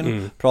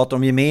hockeyn, pratar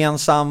om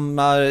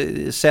gemensamma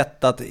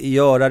sätt att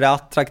göra det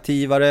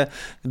attraktivare.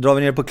 Drar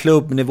vi ner på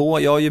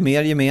klubbnivå, ju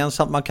mer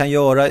gemensamt man kan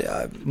göra.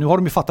 Nu har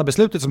de ju fattat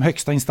beslutet som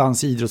högsta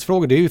instans i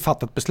idrottsfrågor. Det är ju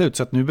fattat beslut,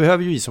 så att nu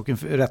behöver ju ishockeyn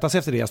rätta sig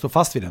efter det. Jag står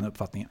fast vid den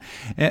uppfattningen.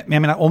 Men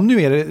jag menar, om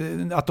nu är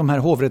det att de här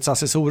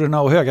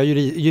hovrättsassessorerna och höga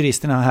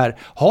juristerna här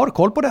har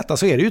koll på detta,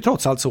 så är det ju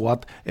trots allt så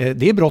att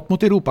det är brott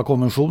mot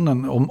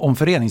Europakonventionen om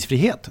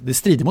föreningsfrihet. Det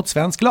strider mot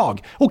svensk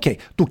lag. Okej,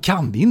 då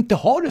kan vi inte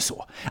ha det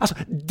så. Alltså,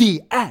 det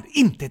är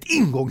inte ett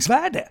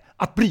ingångsvärde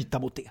att bryta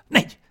mot det.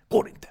 Nej,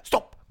 går inte.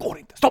 Stopp.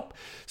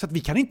 Så att vi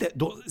kan inte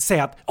då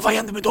säga att vad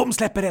händer med de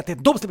släpper rättighet?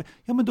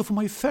 Ja, men då får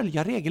man ju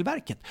följa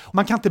regelverket.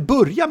 Man kan inte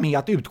börja med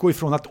att utgå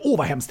ifrån att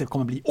vad hemskt det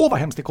kommer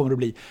att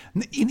bli,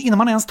 innan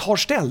man ens tar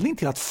ställning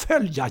till att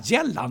följa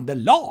gällande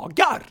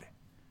lagar.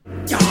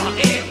 Jag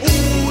är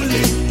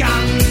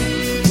olyckan,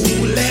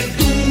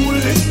 olyckan.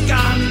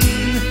 Olyckan.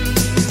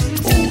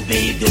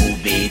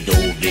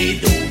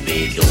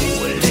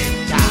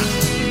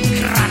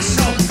 Krasch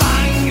och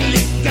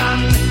bang-lyckan.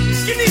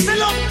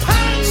 Gnissel och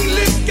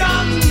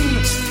pang-lyckan.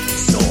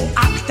 Så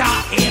akta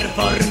er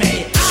för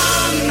mig,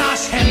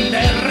 annars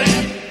händer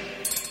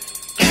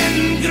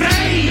en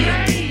grej.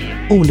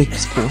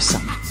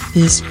 Olyckspåsen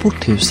i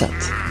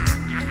Sporthuset.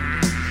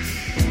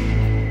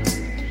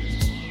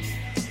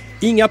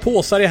 Inga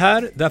påsar är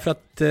här, därför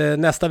att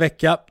nästa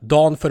vecka,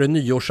 dagen före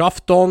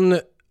nyårsafton,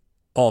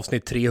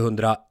 avsnitt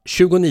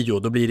 329,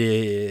 då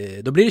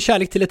blir det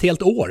kärlek till ett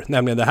helt år,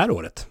 nämligen det här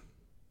året.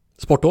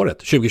 Sportåret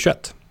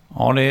 2021.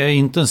 Ja, det är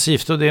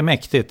intensivt och det är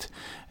mäktigt.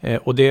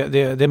 Och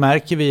det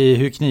märker vi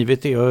hur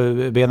knivigt det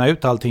är att bena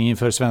ut allting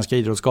inför Svenska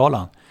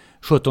idrottsgalan.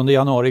 17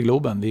 januari i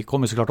Globen. Vi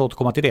kommer såklart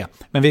återkomma till det.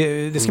 Men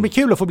det ska bli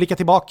kul att få blicka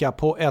tillbaka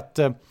på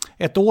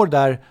ett år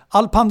där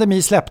all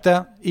pandemi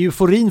släppte,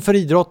 euforin för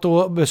idrott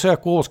och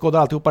besök och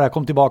åskådare, alltihopa det här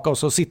kom tillbaka, och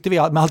så sitter vi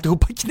med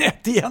alltihopa i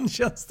knät igen,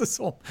 känns det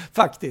som.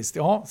 Faktiskt,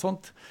 ja,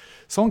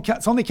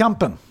 sån är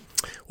kampen.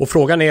 Och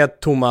frågan är,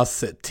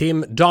 Thomas,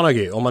 Tim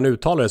Donaghy, om man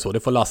uttalar det så, det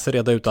får Lasse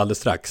reda ut alldeles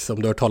strax, om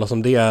du har hört talas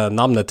om det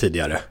namnet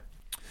tidigare.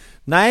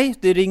 Nej,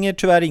 det ringer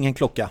tyvärr ingen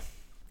klocka.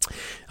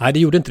 Nej, det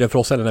gjorde inte det för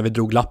oss heller när vi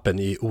drog lappen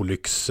i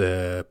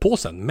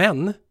olyckspåsen.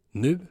 Men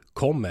nu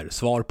kommer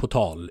svar på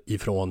tal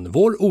ifrån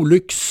vår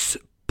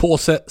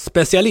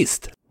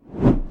olyckspåse-specialist.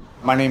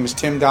 My name is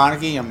Tim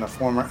Donaghy. I'm the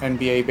former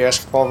NBA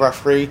basketball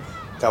referee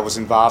that was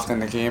involved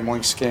in the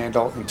gambling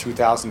scandal in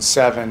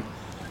 2007,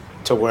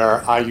 to where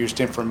I used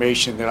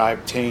information that I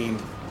obtained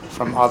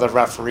from other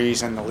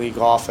referees in the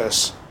league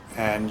office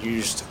and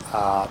used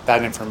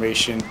that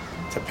information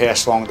to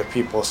pass along to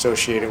people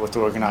associated with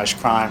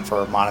organized crime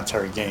for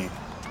monetary gain.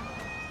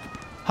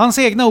 Hans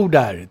egna ord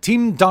där,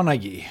 Tim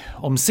Donaghy,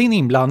 om sin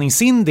inblandning,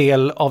 sin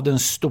del av den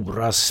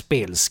stora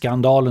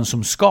spelskandalen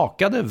som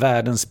skakade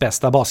världens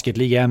bästa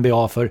basketliga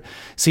NBA för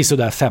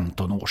sisådär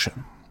 15 år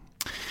sedan.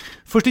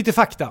 Först lite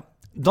fakta.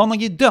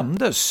 Donaghy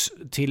dömdes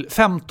till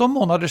 15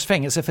 månaders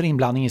fängelse för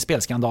inblandning i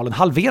spelskandalen.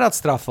 Halverat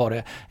straff var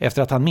det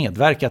efter att han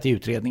medverkat i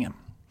utredningen.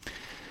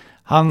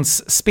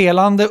 Hans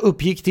spelande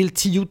uppgick till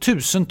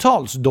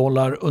tiotusentals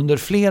dollar under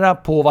flera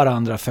på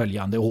varandra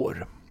följande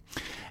år.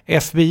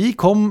 FBI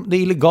kom det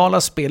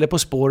illegala spelet på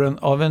spåren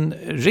av en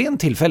ren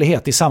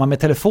tillfällighet i samband med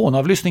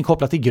telefonavlyssning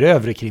kopplat till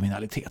grövre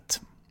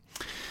kriminalitet.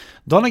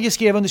 Donaghy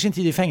skrev under sin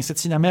tid i fängelset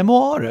sina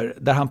memoarer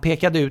där han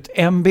pekade ut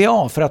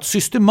NBA för att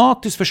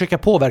systematiskt försöka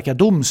påverka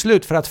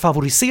domslut för att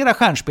favorisera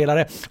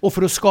stjärnspelare och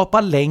för att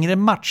skapa längre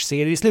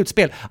matchserier i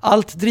slutspel.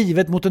 Allt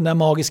drivet mot den där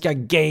magiska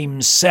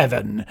Game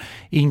 7,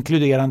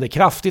 inkluderande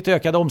kraftigt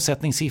ökade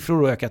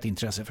omsättningssiffror och ökat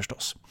intresse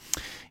förstås.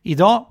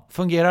 Idag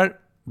fungerar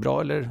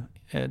bra eller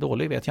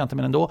dålig vet jag inte,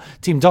 men ändå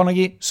Tim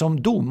Donaghy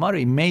som domare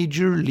i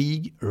Major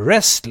League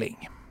Wrestling.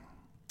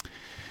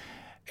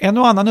 En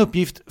och annan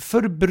uppgift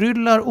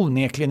förbryllar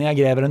onekligen när jag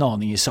gräver en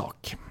aning i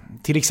sak.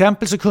 Till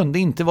exempel så kunde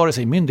inte vare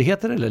sig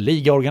myndigheter eller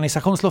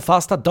ligaorganisation slå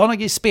fast att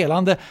Donaghys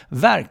spelande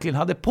verkligen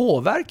hade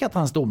påverkat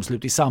hans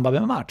domslut i samband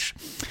med match.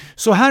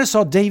 Så här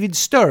sa David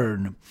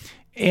Stern,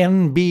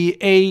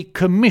 NBA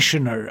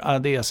Commissioner,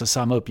 det är alltså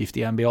samma uppgift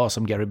i NBA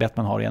som Gary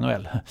Bettman har i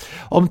NHL,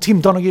 om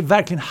Tim Donaghy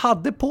verkligen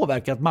hade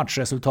påverkat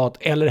matchresultat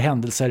eller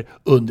händelser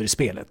under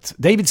spelet.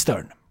 David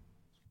Stern.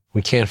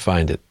 We can't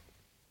find it.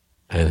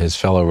 And his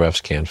fellow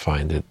refs can't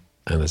find it.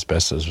 And as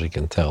best as we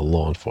can tell,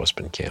 law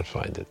enforcement can't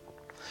find it.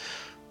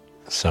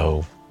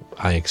 So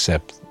I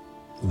accept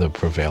the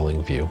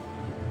prevailing view.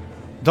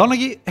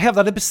 Donaghy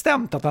hävdade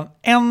bestämt att han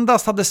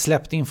endast hade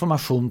släppt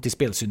information till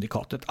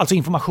spelsyndikatet. Alltså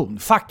information,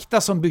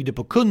 fakta som byggde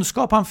på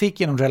kunskap han fick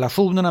genom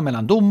relationerna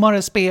mellan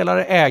domare,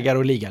 spelare, ägare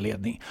och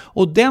ligaledning.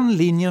 Och den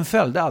linjen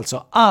följde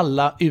alltså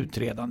alla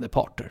utredande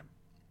parter.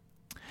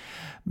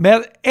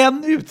 Men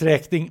en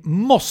uträkning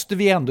måste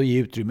vi ändå ge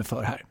utrymme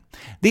för här.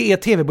 Det är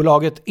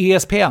tv-bolaget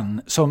ESPN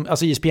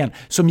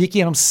som gick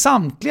igenom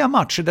samtliga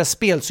matcher där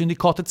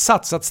spelsyndikatet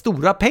satsat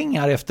stora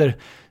pengar efter,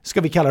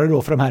 ska vi kalla det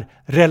då för de här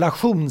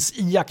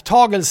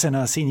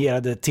relationsiakttagelserna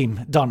signerade Tim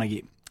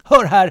Donaghy.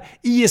 Hör här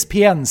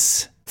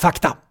ESPNs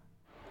fakta.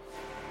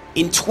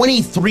 In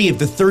 23 of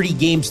the 30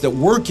 games that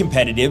were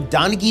competitive,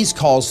 Donaghy's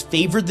calls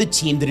favored the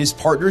team that his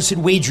partners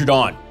had wagered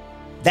on.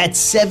 That's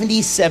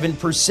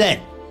 77%.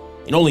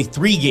 In only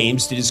 3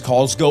 games did his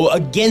calls go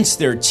against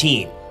their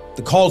team.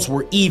 The calls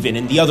were even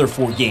in the other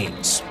 4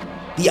 games.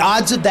 The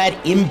odds of that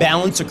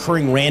imbalance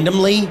occurring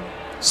randomly,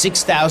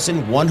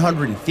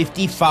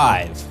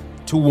 6,155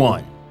 to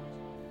 1.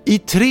 I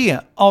 3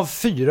 av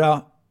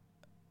 4,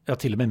 ja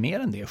till och med mer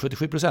än det,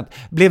 77%,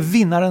 blev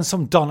vinnaren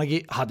som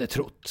Donaghy hade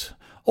trott.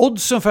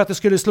 Oddsen för att det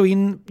skulle slå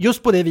in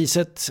just på det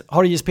viset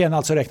har ISPN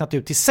alltså räknat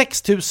ut till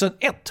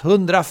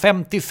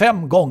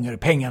 6,155 gånger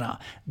pengarna.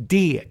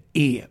 Det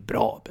är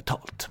bra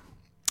betalt.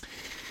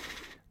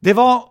 Det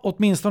var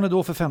åtminstone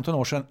då för 15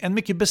 år sedan en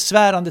mycket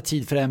besvärande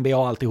tid för NBA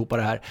och alltihopa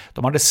det här.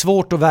 De hade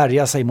svårt att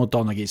värja sig mot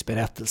Donaghys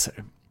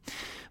berättelser.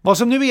 Vad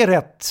som nu är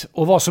rätt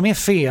och vad som är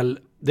fel,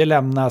 det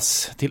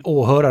lämnas till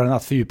åhöraren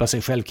att fördjupa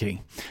sig själv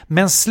kring.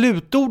 Men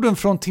slutorden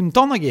från Tim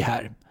Donaghy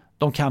här,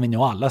 de kan vi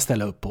nog alla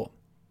ställa upp på.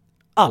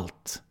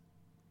 Allt,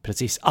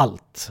 precis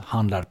allt,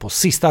 handlar på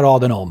sista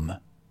raden om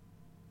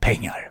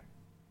pengar.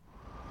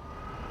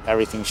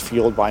 Everything's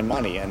fueled by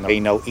money, and they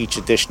know each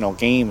additional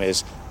game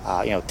is,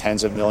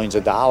 tens of millions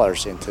of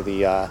dollars into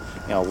the,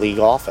 league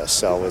office.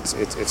 So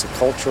it's a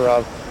culture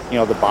of,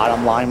 the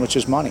bottom line, which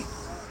is money.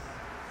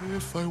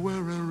 If I were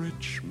a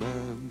rich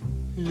man,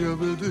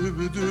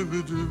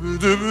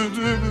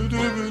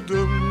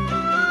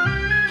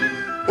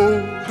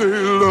 all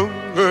day long,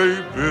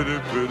 hey,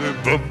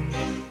 biddy-biddy-bum.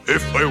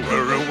 If I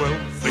were a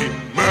wealthy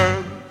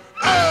man,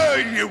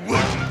 you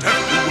wouldn't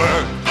have to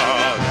work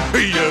hard.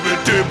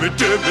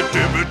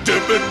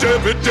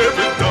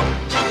 Yabba-dibba-dibba-dibba-dibba-dibba-dibba-dum.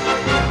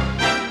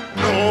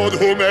 Lord,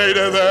 who made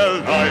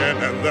the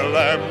lion and the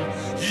lamb?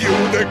 You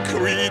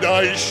decreed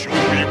I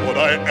should be what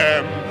I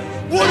am.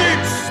 Would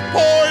it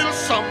spoil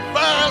some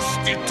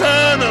vast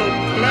eternal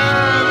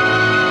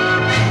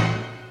plan?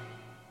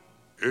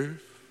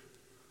 If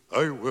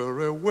I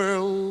were a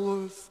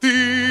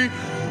wealthy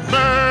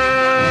man.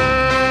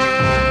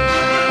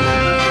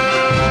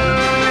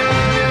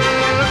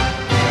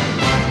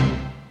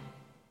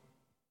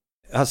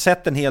 Jag har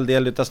sett en hel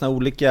del av såna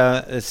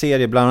olika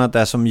serier, bland annat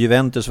det som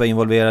Juventus var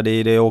involverad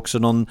i. Det är också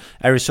någon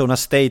Arizona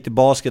State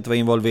basket var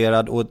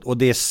involverad, och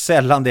det är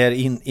sällan det är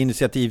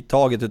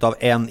initiativtaget utav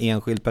en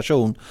enskild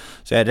person.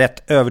 Så jag är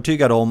rätt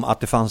övertygad om att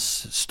det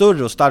fanns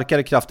större och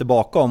starkare krafter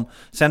bakom.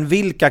 Sen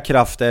vilka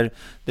krafter,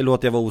 det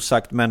låter jag vara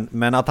osagt,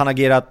 men att han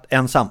agerat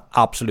ensam,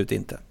 absolut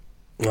inte.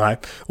 Nej,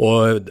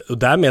 och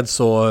därmed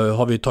så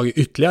har vi tagit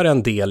ytterligare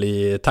en del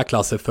i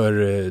tackklasse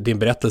för din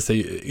berättelse,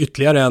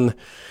 ytterligare en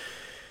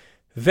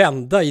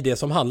vända i det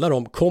som handlar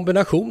om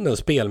kombinationen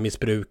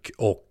spelmissbruk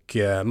och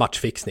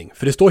matchfixning.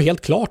 För det står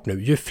helt klart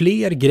nu, ju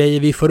fler grejer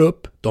vi får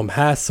upp, de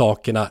här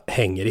sakerna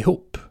hänger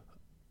ihop.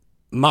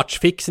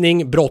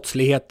 Matchfixning,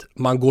 brottslighet,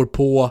 man går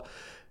på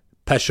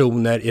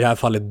personer, i det här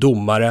fallet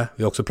domare,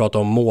 vi har också pratat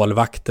om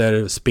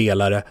målvakter,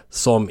 spelare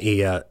som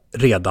är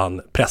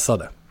redan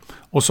pressade.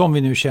 Och som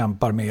vi nu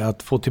kämpar med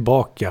att få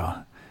tillbaka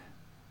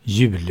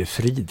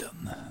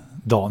julfriden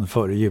dagen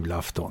före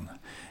julafton.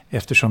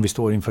 Eftersom vi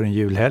står inför en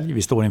julhelg,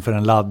 vi står inför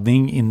en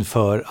laddning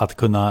inför att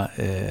kunna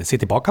se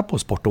tillbaka på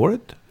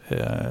sportåret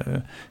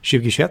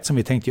 2021 som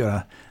vi tänkte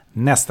göra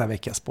nästa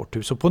vecka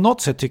Sporthus. Och på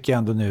något sätt tycker jag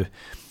ändå nu,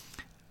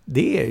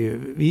 det är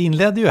ju, vi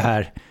inledde ju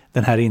här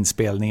den här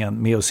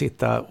inspelningen med att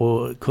sitta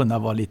och kunna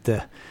vara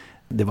lite,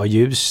 det var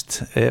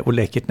ljust och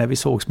läckert när vi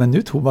sågs, men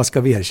nu Thomas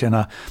ska vi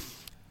erkänna,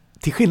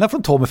 till skillnad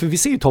från Tommy, för vi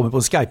ser ju Tommy på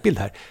en Skype-bild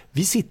här.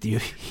 Vi sitter ju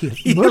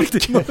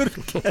helt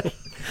mörker.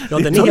 Ja,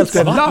 den är helt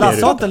svart.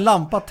 Lasse har inte en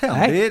lampa tänd.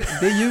 Det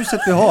är ljuset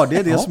vi har, det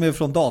är det som är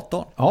från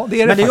datorn. Ja,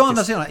 det är det. Men det är ju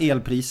andra sidan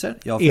elpriser.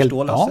 Jag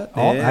förstår Lasse.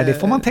 Det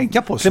får man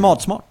tänka på.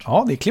 Klimatsmart.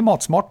 Ja, det är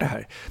klimatsmart det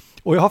här.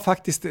 Och jag har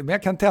faktiskt, men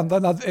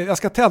jag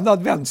ska tända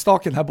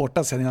adventstaken här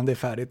borta sen innan det är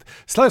färdigt.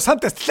 Slösa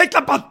inte, släck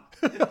lampan!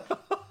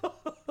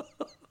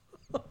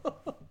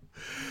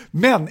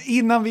 Men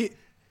innan vi...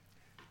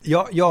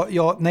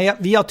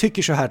 Jag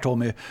tycker så här,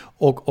 Tommy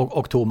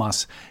och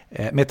Thomas,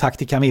 med tack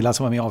till Camilla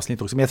som var med i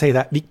avsnitt också, men jag säger det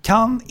här, vi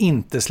kan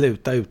inte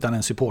sluta utan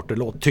en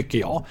supporterlåt, tycker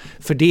jag,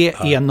 för det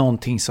är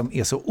någonting som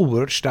är så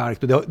oerhört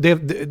starkt, och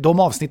de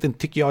avsnitten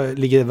tycker jag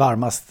ligger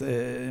varmast,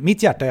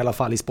 mitt hjärta i alla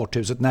fall, i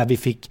Sporthuset, när vi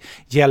fick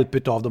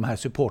hjälp av de här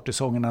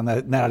supportersångerna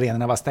när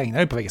arenorna var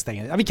stängda, på väg att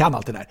stänga. Ja, vi kan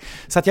allt det där.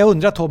 Så att jag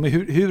undrar, Tommy,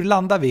 hur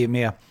landar vi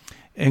med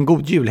en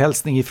god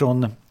julhälsning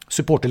ifrån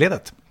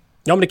supporterledet?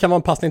 Ja, men det kan vara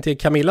en passning till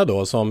Camilla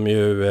då, som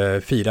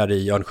ju firar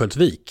i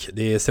Örnsköldsvik.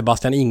 Det är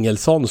Sebastian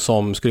Ingelsson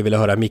som skulle vilja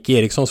höra Micke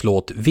Erikssons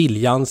låt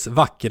Viljans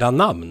vackra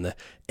namn.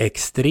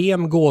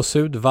 Extrem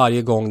gåshud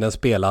varje gång den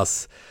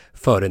spelas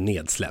före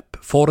nedsläpp.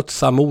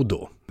 Forza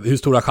Modo. Hur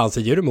stora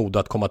chanser ger du Modo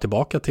att komma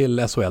tillbaka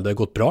till SHL? Det har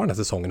gått bra den här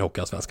säsongen i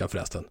Hockeyallsvenskan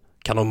förresten.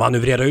 Kan de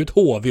manövrera ut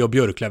HV och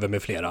Björklöver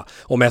med flera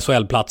om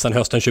SHL-platsen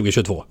hösten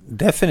 2022?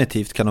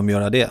 Definitivt kan de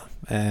göra det.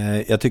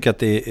 Jag tycker att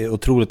det är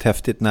otroligt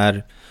häftigt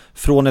när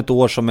från ett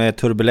år som är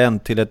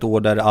turbulent till ett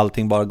år där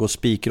allting bara går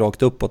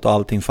spikrakt uppåt och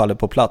allting faller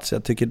på plats.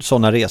 Jag tycker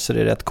sådana resor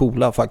är rätt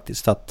coola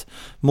faktiskt, att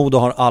Modo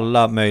har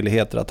alla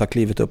möjligheter att ta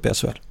klivet upp i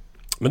SHL.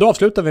 Men då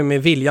avslutar vi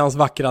med Viljans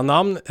vackra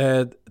namn.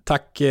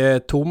 Tack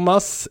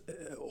Thomas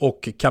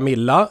och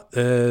Camilla.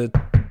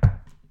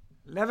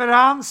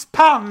 Leverans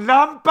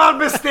pannlampan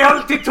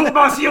beställd till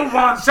Thomas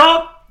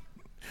Johansson.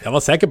 Jag var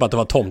säker på att det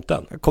var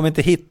tomten. Jag kommer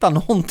inte hitta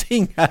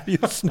någonting här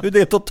just nu.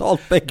 Det är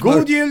totalt bäckmörkt.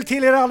 God jul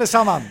till er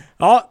allesammans.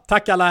 Ja,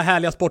 tack alla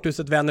härliga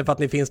Sporthuset-vänner för att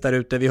ni finns där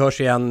ute. Vi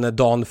hörs igen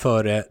dagen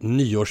före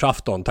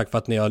nyårsafton. Tack för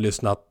att ni har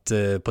lyssnat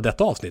på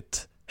detta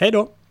avsnitt. Hej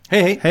då.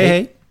 Hej, hej. Hej,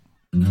 hej.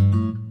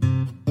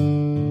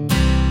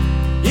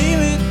 I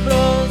mitt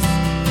bröst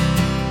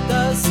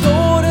där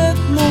står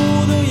ett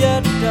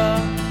moderhjärta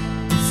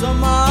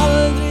som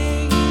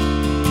aldrig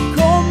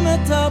kommer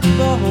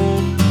tappa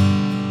hopp.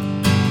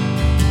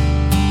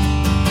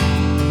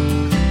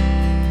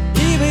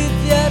 I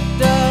mitt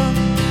hjärta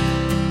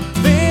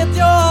vet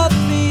jag att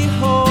vi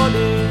har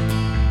det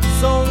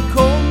som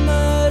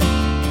kommer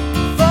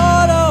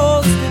föra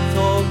oss till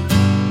topp.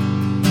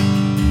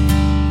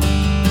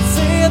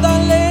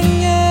 Sedan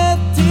länge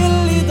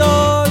till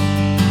idag,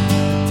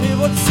 till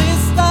vårt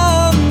sista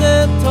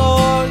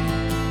andetag,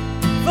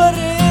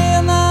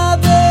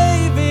 förenade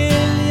i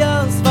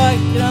viljans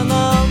vackra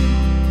namn.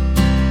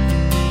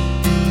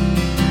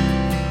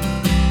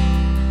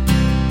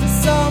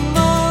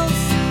 Tillsammans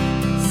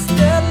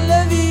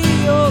ställer vi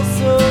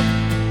oss upp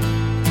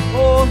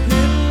och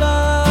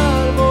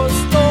hyllar vår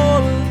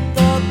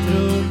stolta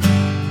trupp.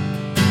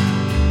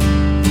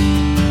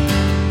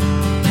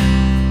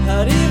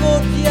 Här i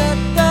vårt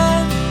hjärta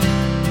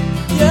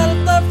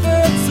hjältar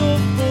föds och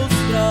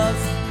fostras.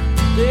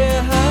 Det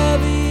är här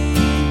vi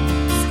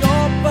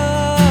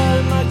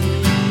skapar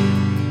magi.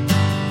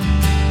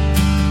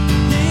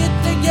 Hit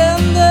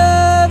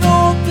legender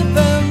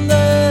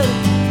återvänder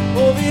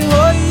och vi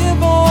höjer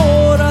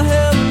våra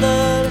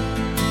händer,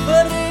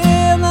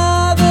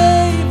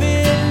 förenade i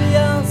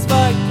viljans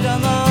vackra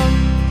namn.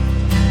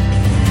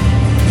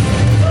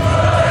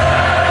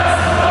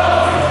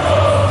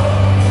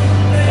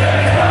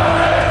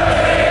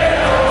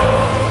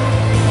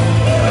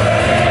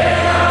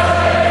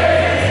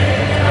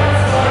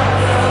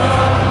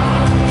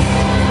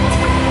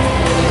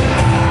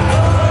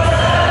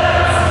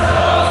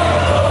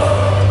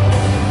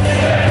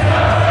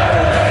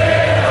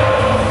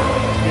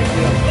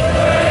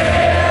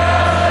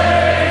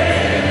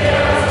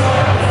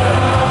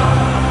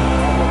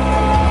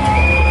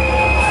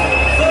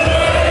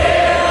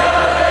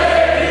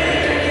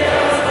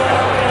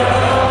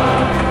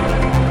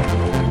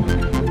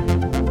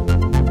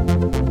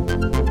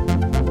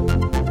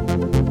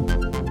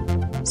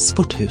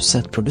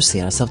 Sporthuset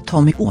produceras av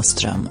Tommy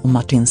Åström och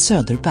Martin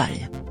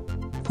Söderberg.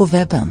 På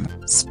webben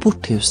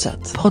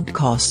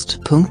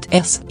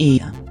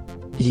sporthusetpodcast.se.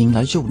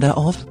 Jinglar gjorda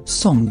av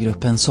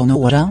sånggruppen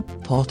Sonora,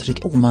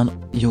 Patrik Oman,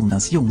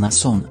 Jonas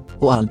Jonasson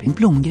och Albin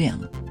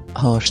Blomgren.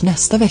 Hörs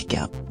nästa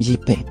vecka,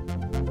 JP.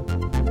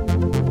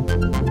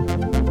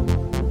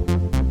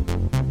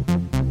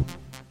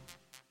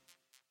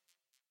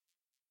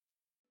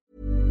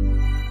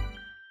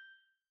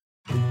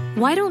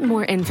 Why don't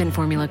more infant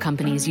formula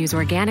companies use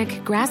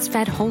organic,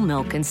 grass-fed whole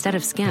milk instead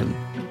of skim?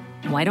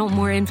 Why don't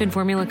more infant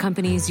formula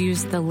companies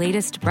use the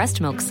latest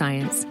breast milk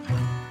science?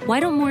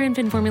 Why don't more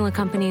infant formula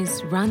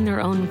companies run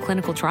their own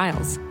clinical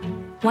trials?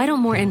 Why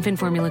don't more infant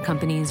formula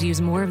companies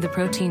use more of the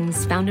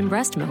proteins found in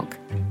breast milk?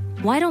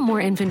 Why don't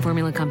more infant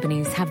formula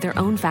companies have their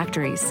own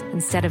factories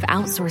instead of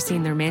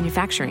outsourcing their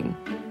manufacturing?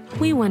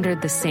 We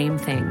wondered the same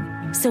thing.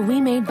 So we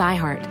made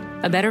ByHeart,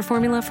 a better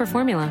formula for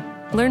formula.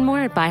 Learn more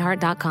at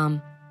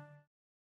byheart.com.